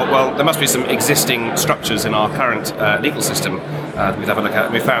back and thought, well, there must be some existing structures in our current legal system that we'd have a look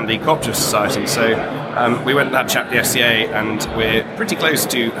at. We found the Cooperative Society, so we went and had a chat with the FCA, and we're pretty close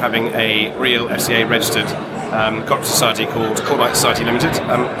to having a real FCA registered Cooperative Society called Cordite Society Limited.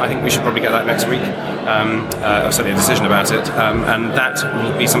 I think we should probably get that next week, or certainly a decision about it, and that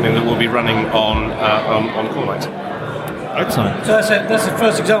will be something that we'll be running on Cordite. Excellent. So that's the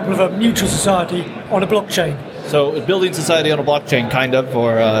first example of a mutual society on a blockchain. So a building society on a blockchain, kind of,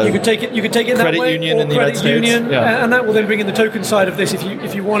 or you could take it that credit way, union or in the credit United union, States, yeah. And that will then bring in the token side of this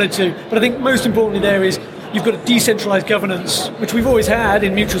if you wanted to. But I think most importantly there is you've got a decentralized governance, which we've always had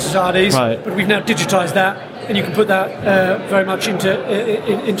in mutual societies, right. But we've now digitized that, and you can put that very much into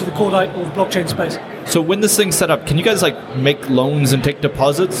the Cordite or the blockchain space. So when this thing's set up, can you guys make loans and take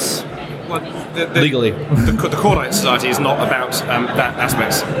deposits? Well, legally. The Cordite Society is not about that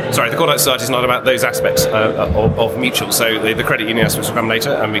aspects. Sorry, the Cordite Society is not about those aspects of mutual. So the credit union aspects will come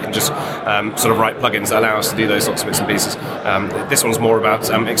later, and we can just sort of write plugins that allow us to do those sorts of bits and pieces. This one's more about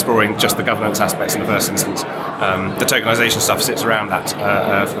exploring just the governance aspects in the first instance. The tokenization stuff sits around that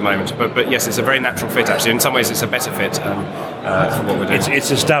for the moment. But yes, it's a very natural fit, actually. In some ways, it's a better fit for what we're doing.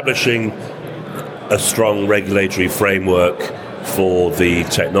 It's establishing a strong regulatory framework for the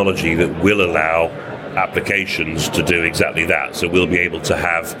technology that will allow applications to do exactly that. So we'll be able to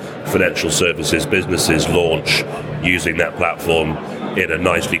have financial services businesses launch using that platform in a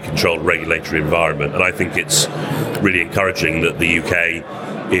nicely controlled regulatory environment. And I think it's really encouraging that the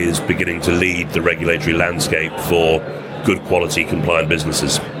UK is beginning to lead the regulatory landscape for good quality compliant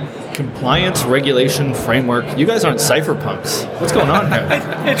businesses. Compliance regulation framework. You guys aren't cypherpunks. What's going on here?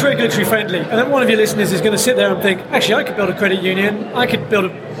 It's regulatory friendly, and then one of your listeners is going to sit there and think, actually, I could build a credit union, I could build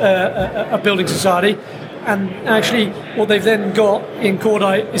a building society, and actually what they've then got in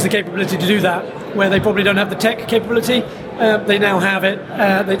Cordite is the capability to do that, where they probably don't have the tech capability. They now have it.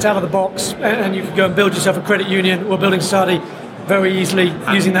 It's out of the box, and you can go and build yourself a credit union or a building society very easily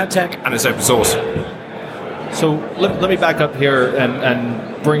using that tech. And it's open source. So let me back up here and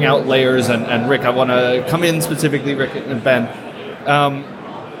bring out layers, and Rick, I want to come in specifically, Rick and Ben.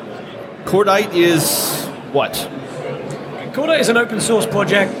 Cordite is what? Cordite is an open source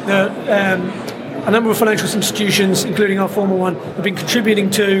project that a number of financial institutions, including our former one, have been contributing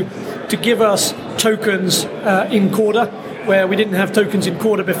to give us tokens in Corda, where we didn't have tokens in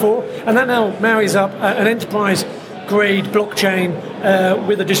Corda before, and that now marries up an enterprise grade blockchain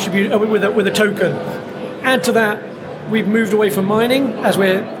with a token. Add to that, we've moved away from mining, as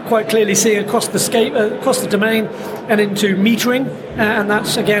we're quite clearly seeing across the domain, and into metering, and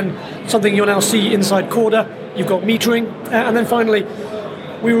that's again something you'll now see inside Corda. You've got metering, and then finally,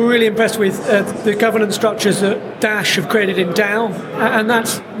 we were really impressed with the governance structures that Dash have created in DAO, and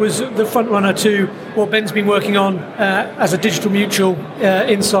that was the front runner to what Ben's been working on as a digital mutual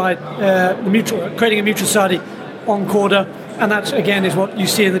inside the mutual, creating a mutual society on Corda. And that, again, is what you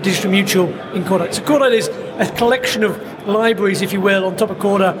see in the digital mutual in Cordite. So Cordite is a collection of libraries, if you will, on top of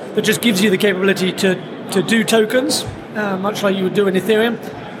Corda that just gives you the capability to do tokens much like you would do in Ethereum.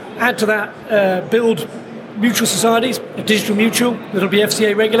 Add to that, build mutual societies, a digital mutual that'll be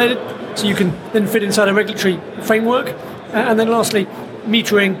FCA regulated, so you can then fit inside a regulatory framework. And then lastly,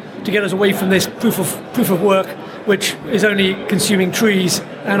 metering to get us away from this proof of work, which is only consuming trees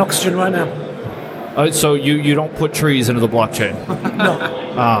and oxygen right now. So you don't put trees into the blockchain?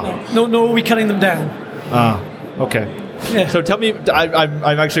 No. Nor are we cutting them down. Okay. Yeah. So tell me,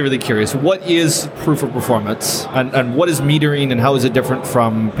 I'm actually really curious. What is proof of performance, and what is metering, and how is it different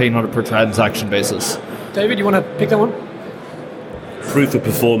from paying on a per transaction basis? David, you want to pick that one? Proof of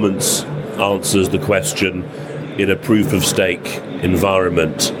performance answers the question, in a proof of stake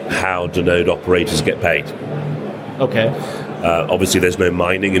environment, how do node operators get paid? Okay. Obviously, there's no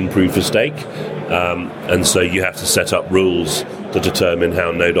mining in proof of stake, and so you have to set up rules to determine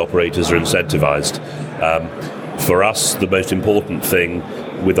how node operators are incentivized. For us, the most important thing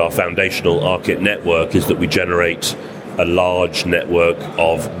with our foundational Arkit network is that we generate a large network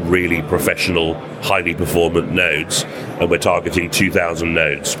of really professional, highly performant nodes, and we're targeting 2,000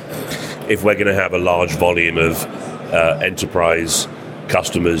 nodes. If we're going to have a large volume of enterprise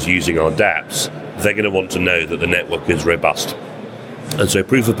customers using our dApps, they're going to want to know that the network is robust. And so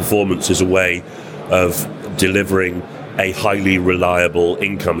proof of performance is a way of delivering a highly reliable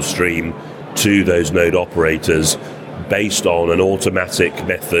income stream to those node operators based on an automatic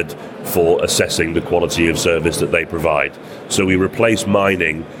method for assessing the quality of service that they provide. So we replace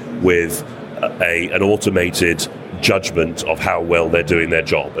mining with an automated judgment of how well they're doing their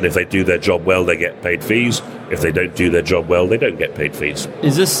job. And if they do their job well, they get paid fees. If they don't do their job well, they don't get paid fees.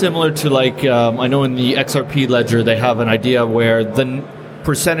 Is this similar to I know in the XRP ledger they have an idea where the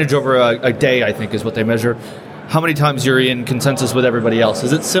percentage over a day, I think is what they measure, how many times you're in consensus with everybody else.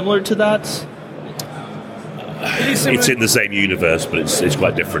 Is it similar to that? It's in the same universe, but it's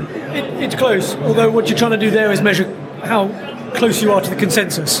quite different. It's close, although what you're trying to do there is measure how close you are to the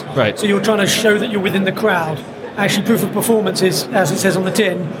consensus. Right. So you're trying to show that you're within the crowd. Actually, proof of performance is, as it says on the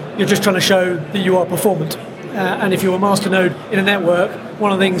tin, you're just trying to show that you are performant. And if you're a master node in a network,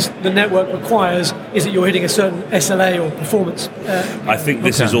 one of the things the network requires is that you're hitting a certain SLA or performance. I think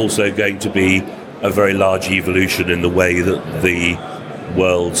this is also going to be a very large evolution in the way that the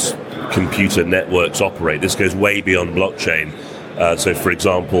world's computer networks operate. This goes way beyond blockchain. So, for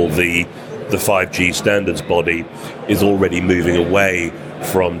example, the 5G standards body is already moving away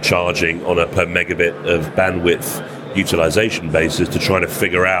from charging on a per megabit of bandwidth utilization basis to trying to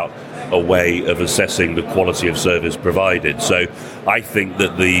figure out a way of assessing the quality of service provided. So I think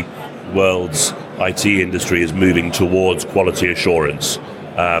that the world's IT industry is moving towards quality assurance,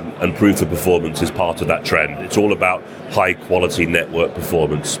 and proof of performance is part of that trend. It's all about high quality network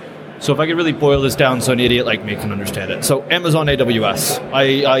performance. So if I could really boil this down so an idiot like me can understand it. So Amazon AWS,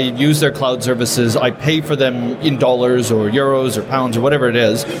 I use their cloud services. I pay for them in dollars or euros or pounds or whatever it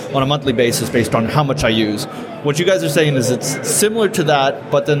is on a monthly basis based on how much I use. What you guys are saying is it's similar to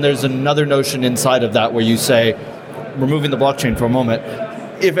that, but then there's another notion inside of that where you say, removing the blockchain for a moment,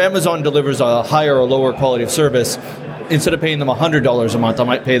 if Amazon delivers a higher or lower quality of service, instead of paying them $100 a month, I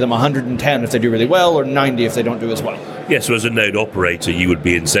might pay them $110 if they do really well, or $90 if they don't do as well. Yes, so as a node operator, you would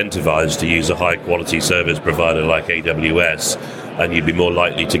be incentivized to use a high-quality service provider like AWS, and you'd be more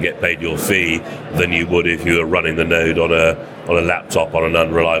likely to get paid your fee than you would if you were running the node on a laptop on an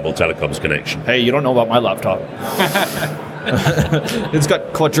unreliable telecoms connection. Hey, you don't know about my laptop. It's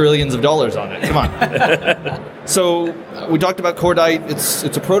got quadrillions of dollars on it. Come on. So we talked about Cordite.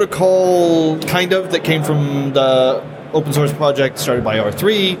 It's a protocol, kind of, that came from the open source project started by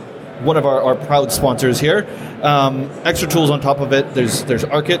R3, one of our proud sponsors here. Extra tools on top of it. There's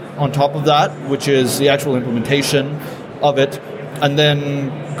Arkit on top of that, which is the actual implementation of it. And then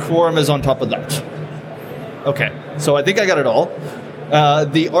Quorum is on top of that. Okay, so I think I got it all.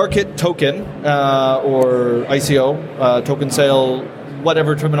 The Arkit token, or ICO, token sale,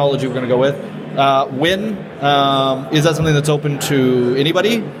 whatever terminology we're going to go with, when, is that something that's open to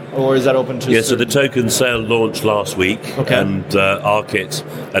anybody, or is that open to... Yeah, so the token sale launched last week, okay. And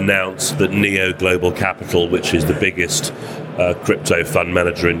Arkit announced that Neo Global Capital, which is the biggest crypto fund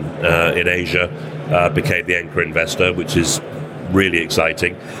manager in Asia, became the anchor investor, which is really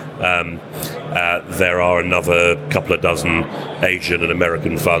exciting. There are another couple of dozen Asian and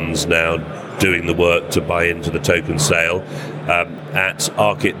American funds now doing the work to buy into the token sale. At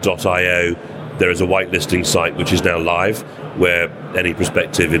Arkit.io, there is a whitelisting site which is now live, where any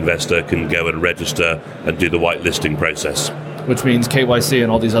prospective investor can go and register and do the whitelisting process. Which means KYC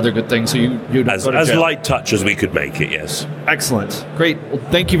and all these other good things. So you as light touch as we could make it, yes. Excellent. Great. Well,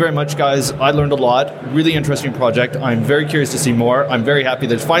 thank you very much, guys. I learned a lot. Really interesting project. I'm very curious to see more. I'm very happy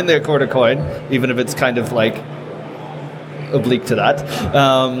there's finally a Corda coin, even if it's kind of like oblique to that.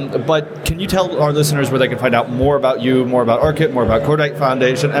 But can you tell our listeners where they can find out more about you, more about Arkit, more about Cordite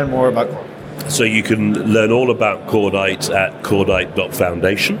Foundation, and more about Core? So you can learn all about Cordite at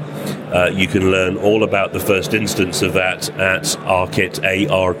cordite.foundation. You can learn all about the first instance of that at Arkit,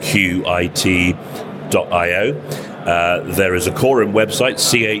 ARQIT.io. There is a Corum website,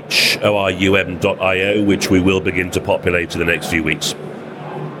 CHORUM.io, which we will begin to populate in the next few weeks.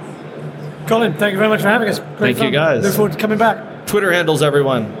 Colin, thank you very much for having us. Great Thank you, guys. Look forward to coming back. Twitter handles,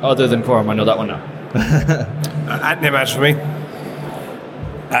 everyone, other than Corum. I know that one now. At Nimaj for me.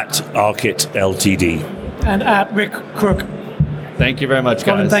 At Arkit Ltd. And at Rick Crook. Thank you very much, guys.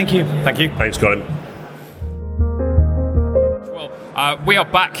 Colin, thank you. Thank you. Thanks, Colin. Well, we are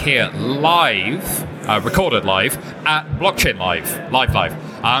back here live, recorded live, at Blockchain Live.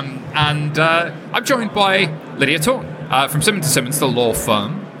 And I'm joined by Lydia Thorne from Simmons & Simmons, the law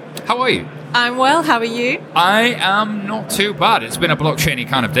firm. How are you? I'm well, how are you? I am not too bad. It's been a blockchainy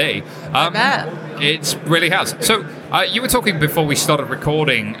kind of day. I bet. It really has. So, you were talking before we started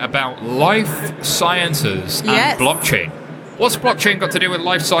recording about life sciences and blockchain. What's blockchain got to do with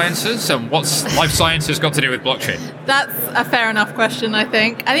life sciences, and what's life sciences got to do with blockchain? That's a fair enough question, I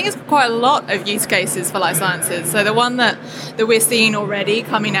think. I think it's quite a lot of use cases for life sciences. So the one that we're seeing already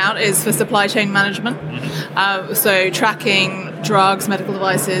coming out is for supply chain management. So tracking drugs, medical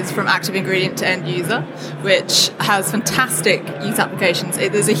devices from active ingredient to end user, which has fantastic use applications.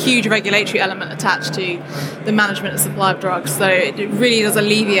 There's a huge regulatory element attached to the management and supply of drugs. So it really does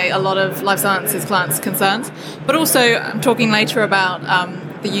alleviate a lot of life sciences clients' concerns. But also, I'm talking later about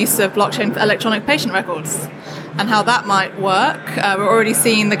the use of blockchain for electronic patient records and how that might work. We're already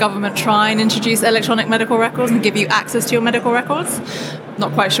seeing the government try and introduce electronic medical records and give you access to your medical records.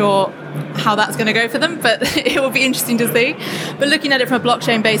 Not quite sure how that's going to go for them, but it will be interesting to see. But looking at it from a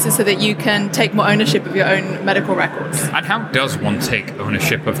blockchain basis so that you can take more ownership of your own medical records. And how does one take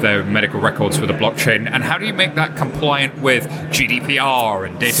ownership of their medical records with a blockchain? And how do you make that compliant with GDPR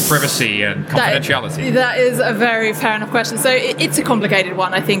and data privacy and confidentiality? That is a very fair enough question. So it's a complicated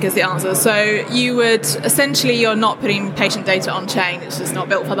one, I think, is the answer. So you would, essentially, you're not putting patient data on chain. It's just not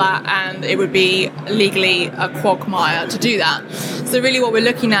built for that. And it would be legally a quagmire to do that. So really what we're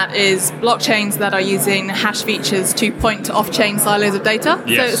looking at is blockchains that are using hash features to point to off-chain silos of data.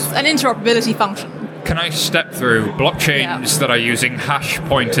 Yes. So it's an interoperability function. Can I step through blockchains that are using hash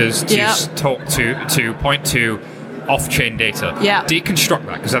pointers to to point to off-chain data? Yeah. Deconstruct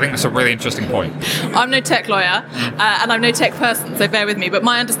that, because I think that's a really interesting point. I'm no tech lawyer, and I'm no tech person, so bear with me. But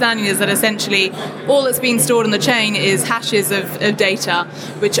my understanding is that essentially all that's being stored on the chain is hashes of data,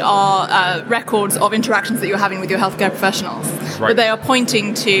 which are records of interactions that you're having with your healthcare professionals. Right. But they are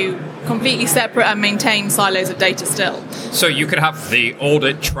pointing to completely separate and maintained silos of data still. So you could have the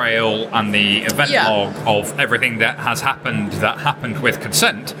audit trail and the event log of everything that has happened that happened with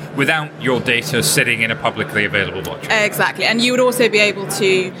consent without your data sitting in a publicly available blockchain. Exactly. And you would also be able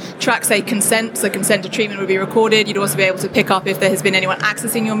to track, say, consent. So consent to treatment would be recorded. You'd also be able to pick up if there has been anyone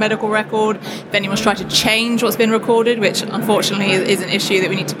accessing your medical record, if anyone's tried to change what's been recorded, which unfortunately is an issue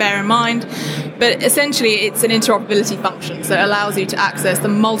that we need to bear in mind. But essentially, it's an interoperability function. So it allows you to access the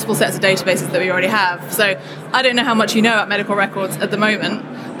multiple sets of databases that we already have. So I don't know how much you know about medical records at the moment,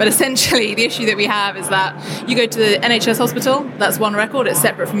 but essentially the issue that we have is that you go to the NHS hospital, that's one record, it's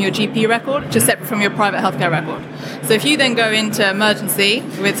separate from your GP record, just separate from your private healthcare record. So if you then go into emergency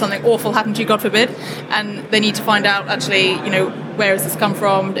with something awful happened to you, God forbid, and they need to find out actually, where has this come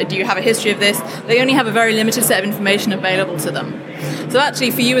from? Do you have a history of this? They only have a very limited set of information available to them. So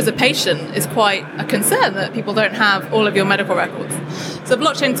actually, for you as a patient, it's quite a concern that people don't have all of your medical records. So a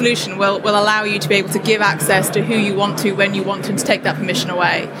blockchain solution will allow you to be able to give access to who you want to, when you want to, and to take that permission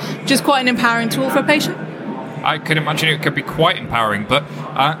away, which is quite an empowering tool for a patient. I could imagine it could be quite empowering, but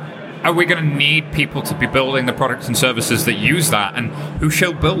are we going to need people to be building the products and services that use that? And who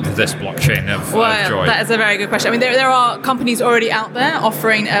shall build this blockchain of joy? That is a very good question. I mean, there are companies already out there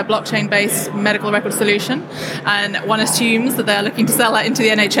offering a blockchain-based medical record solution, and one assumes that they're looking to sell that into the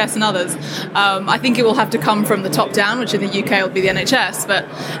NHS and others. I think it will have to come from the top down, which in the UK will be the NHS. But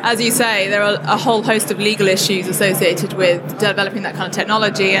as you say, there are a whole host of legal issues associated with developing that kind of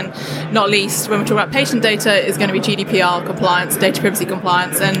technology, and not least when we talk about patient data is going to be GDPR compliance, data privacy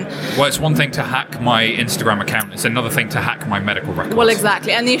compliance, and well, it's one thing to hack my Instagram account, it's another thing to hack my medical records. Well,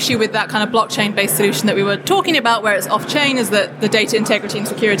 exactly. And the issue with that kind of blockchain-based solution that we were talking about, where it's off-chain, is that the data integrity and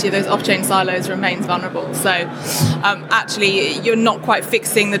security of those off-chain silos remains vulnerable. So actually, you're not quite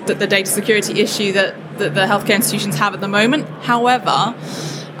fixing the data security issue that the healthcare institutions have at the moment. However,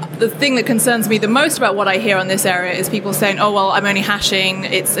 the thing that concerns me the most about what I hear on this area is people saying, oh, well, I'm only hashing,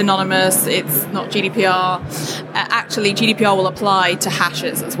 it's anonymous, it's not GDPR. Actually, GDPR will apply to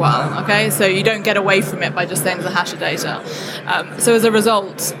hashes as well, okay? So you don't get away from it by just saying there's a hash of data. So as a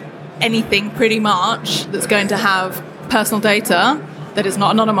result, anything pretty much that's going to have personal data that is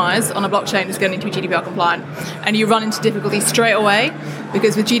not anonymized on a blockchain is going to be GDPR compliant. And you run into difficulty straight away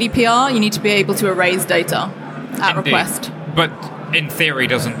because with GDPR, you need to be able to erase data at request. But in theory,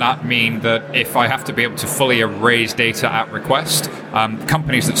 doesn't that mean that if I have to be able to fully erase data at request,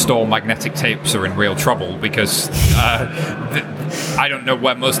 companies that store magnetic tapes are in real trouble because I don't know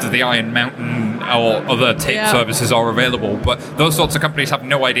where most of the Iron Mountain or other tape services are available, but those sorts of companies have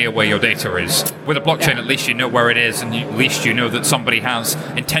no idea where your data is. With a blockchain, at least you know where it is, and at least you know that somebody has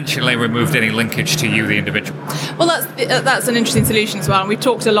intentionally removed any linkage to you, the individual. Well, that's an interesting solution as well, and we've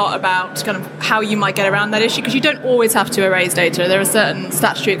talked a lot about kind of how you might get around that issue, because you don't always have to erase data. There are certain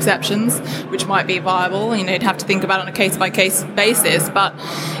statutory exceptions which might be viable. You'd have to think about it on a case-by-case basis, but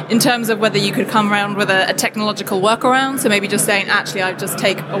in terms of whether you could come around with a technological workaround, so maybe just saying, actually, I just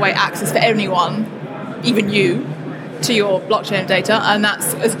take away access for anyone, even you, to your blockchain data, and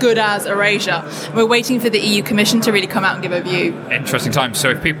that's as good as erasure. We're waiting for the EU Commission to really come out and give a view. Interesting time.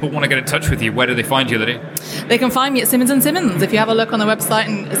 So if people want to get in touch with you, where do they find you, Lydia? They can find me at Simmons & Simmons. If you have a look on the website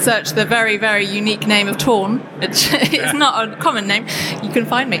and search the very, very unique name of Torn, which is not a common name, you can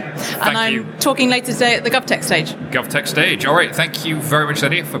find me. And I'm talking later today at the GovTech stage. GovTech stage. All right. Thank you very much,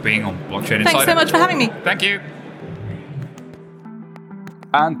 Lydia, for being on Blockchain Insider. Thanks so much for having me. Thank you.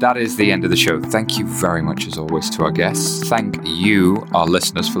 And that is the end of the show. Thank you very much, as always, to our guests. Thank you, our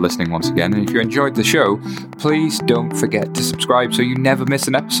listeners, for listening once again. And if you enjoyed the show, please don't forget to subscribe so you never miss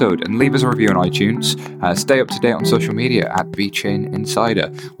an episode, and leave us a review on iTunes. Stay up to date on social media at VChain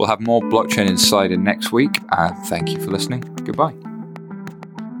Insider. We'll have more Blockchain Insider next week. Thank you for listening. Goodbye.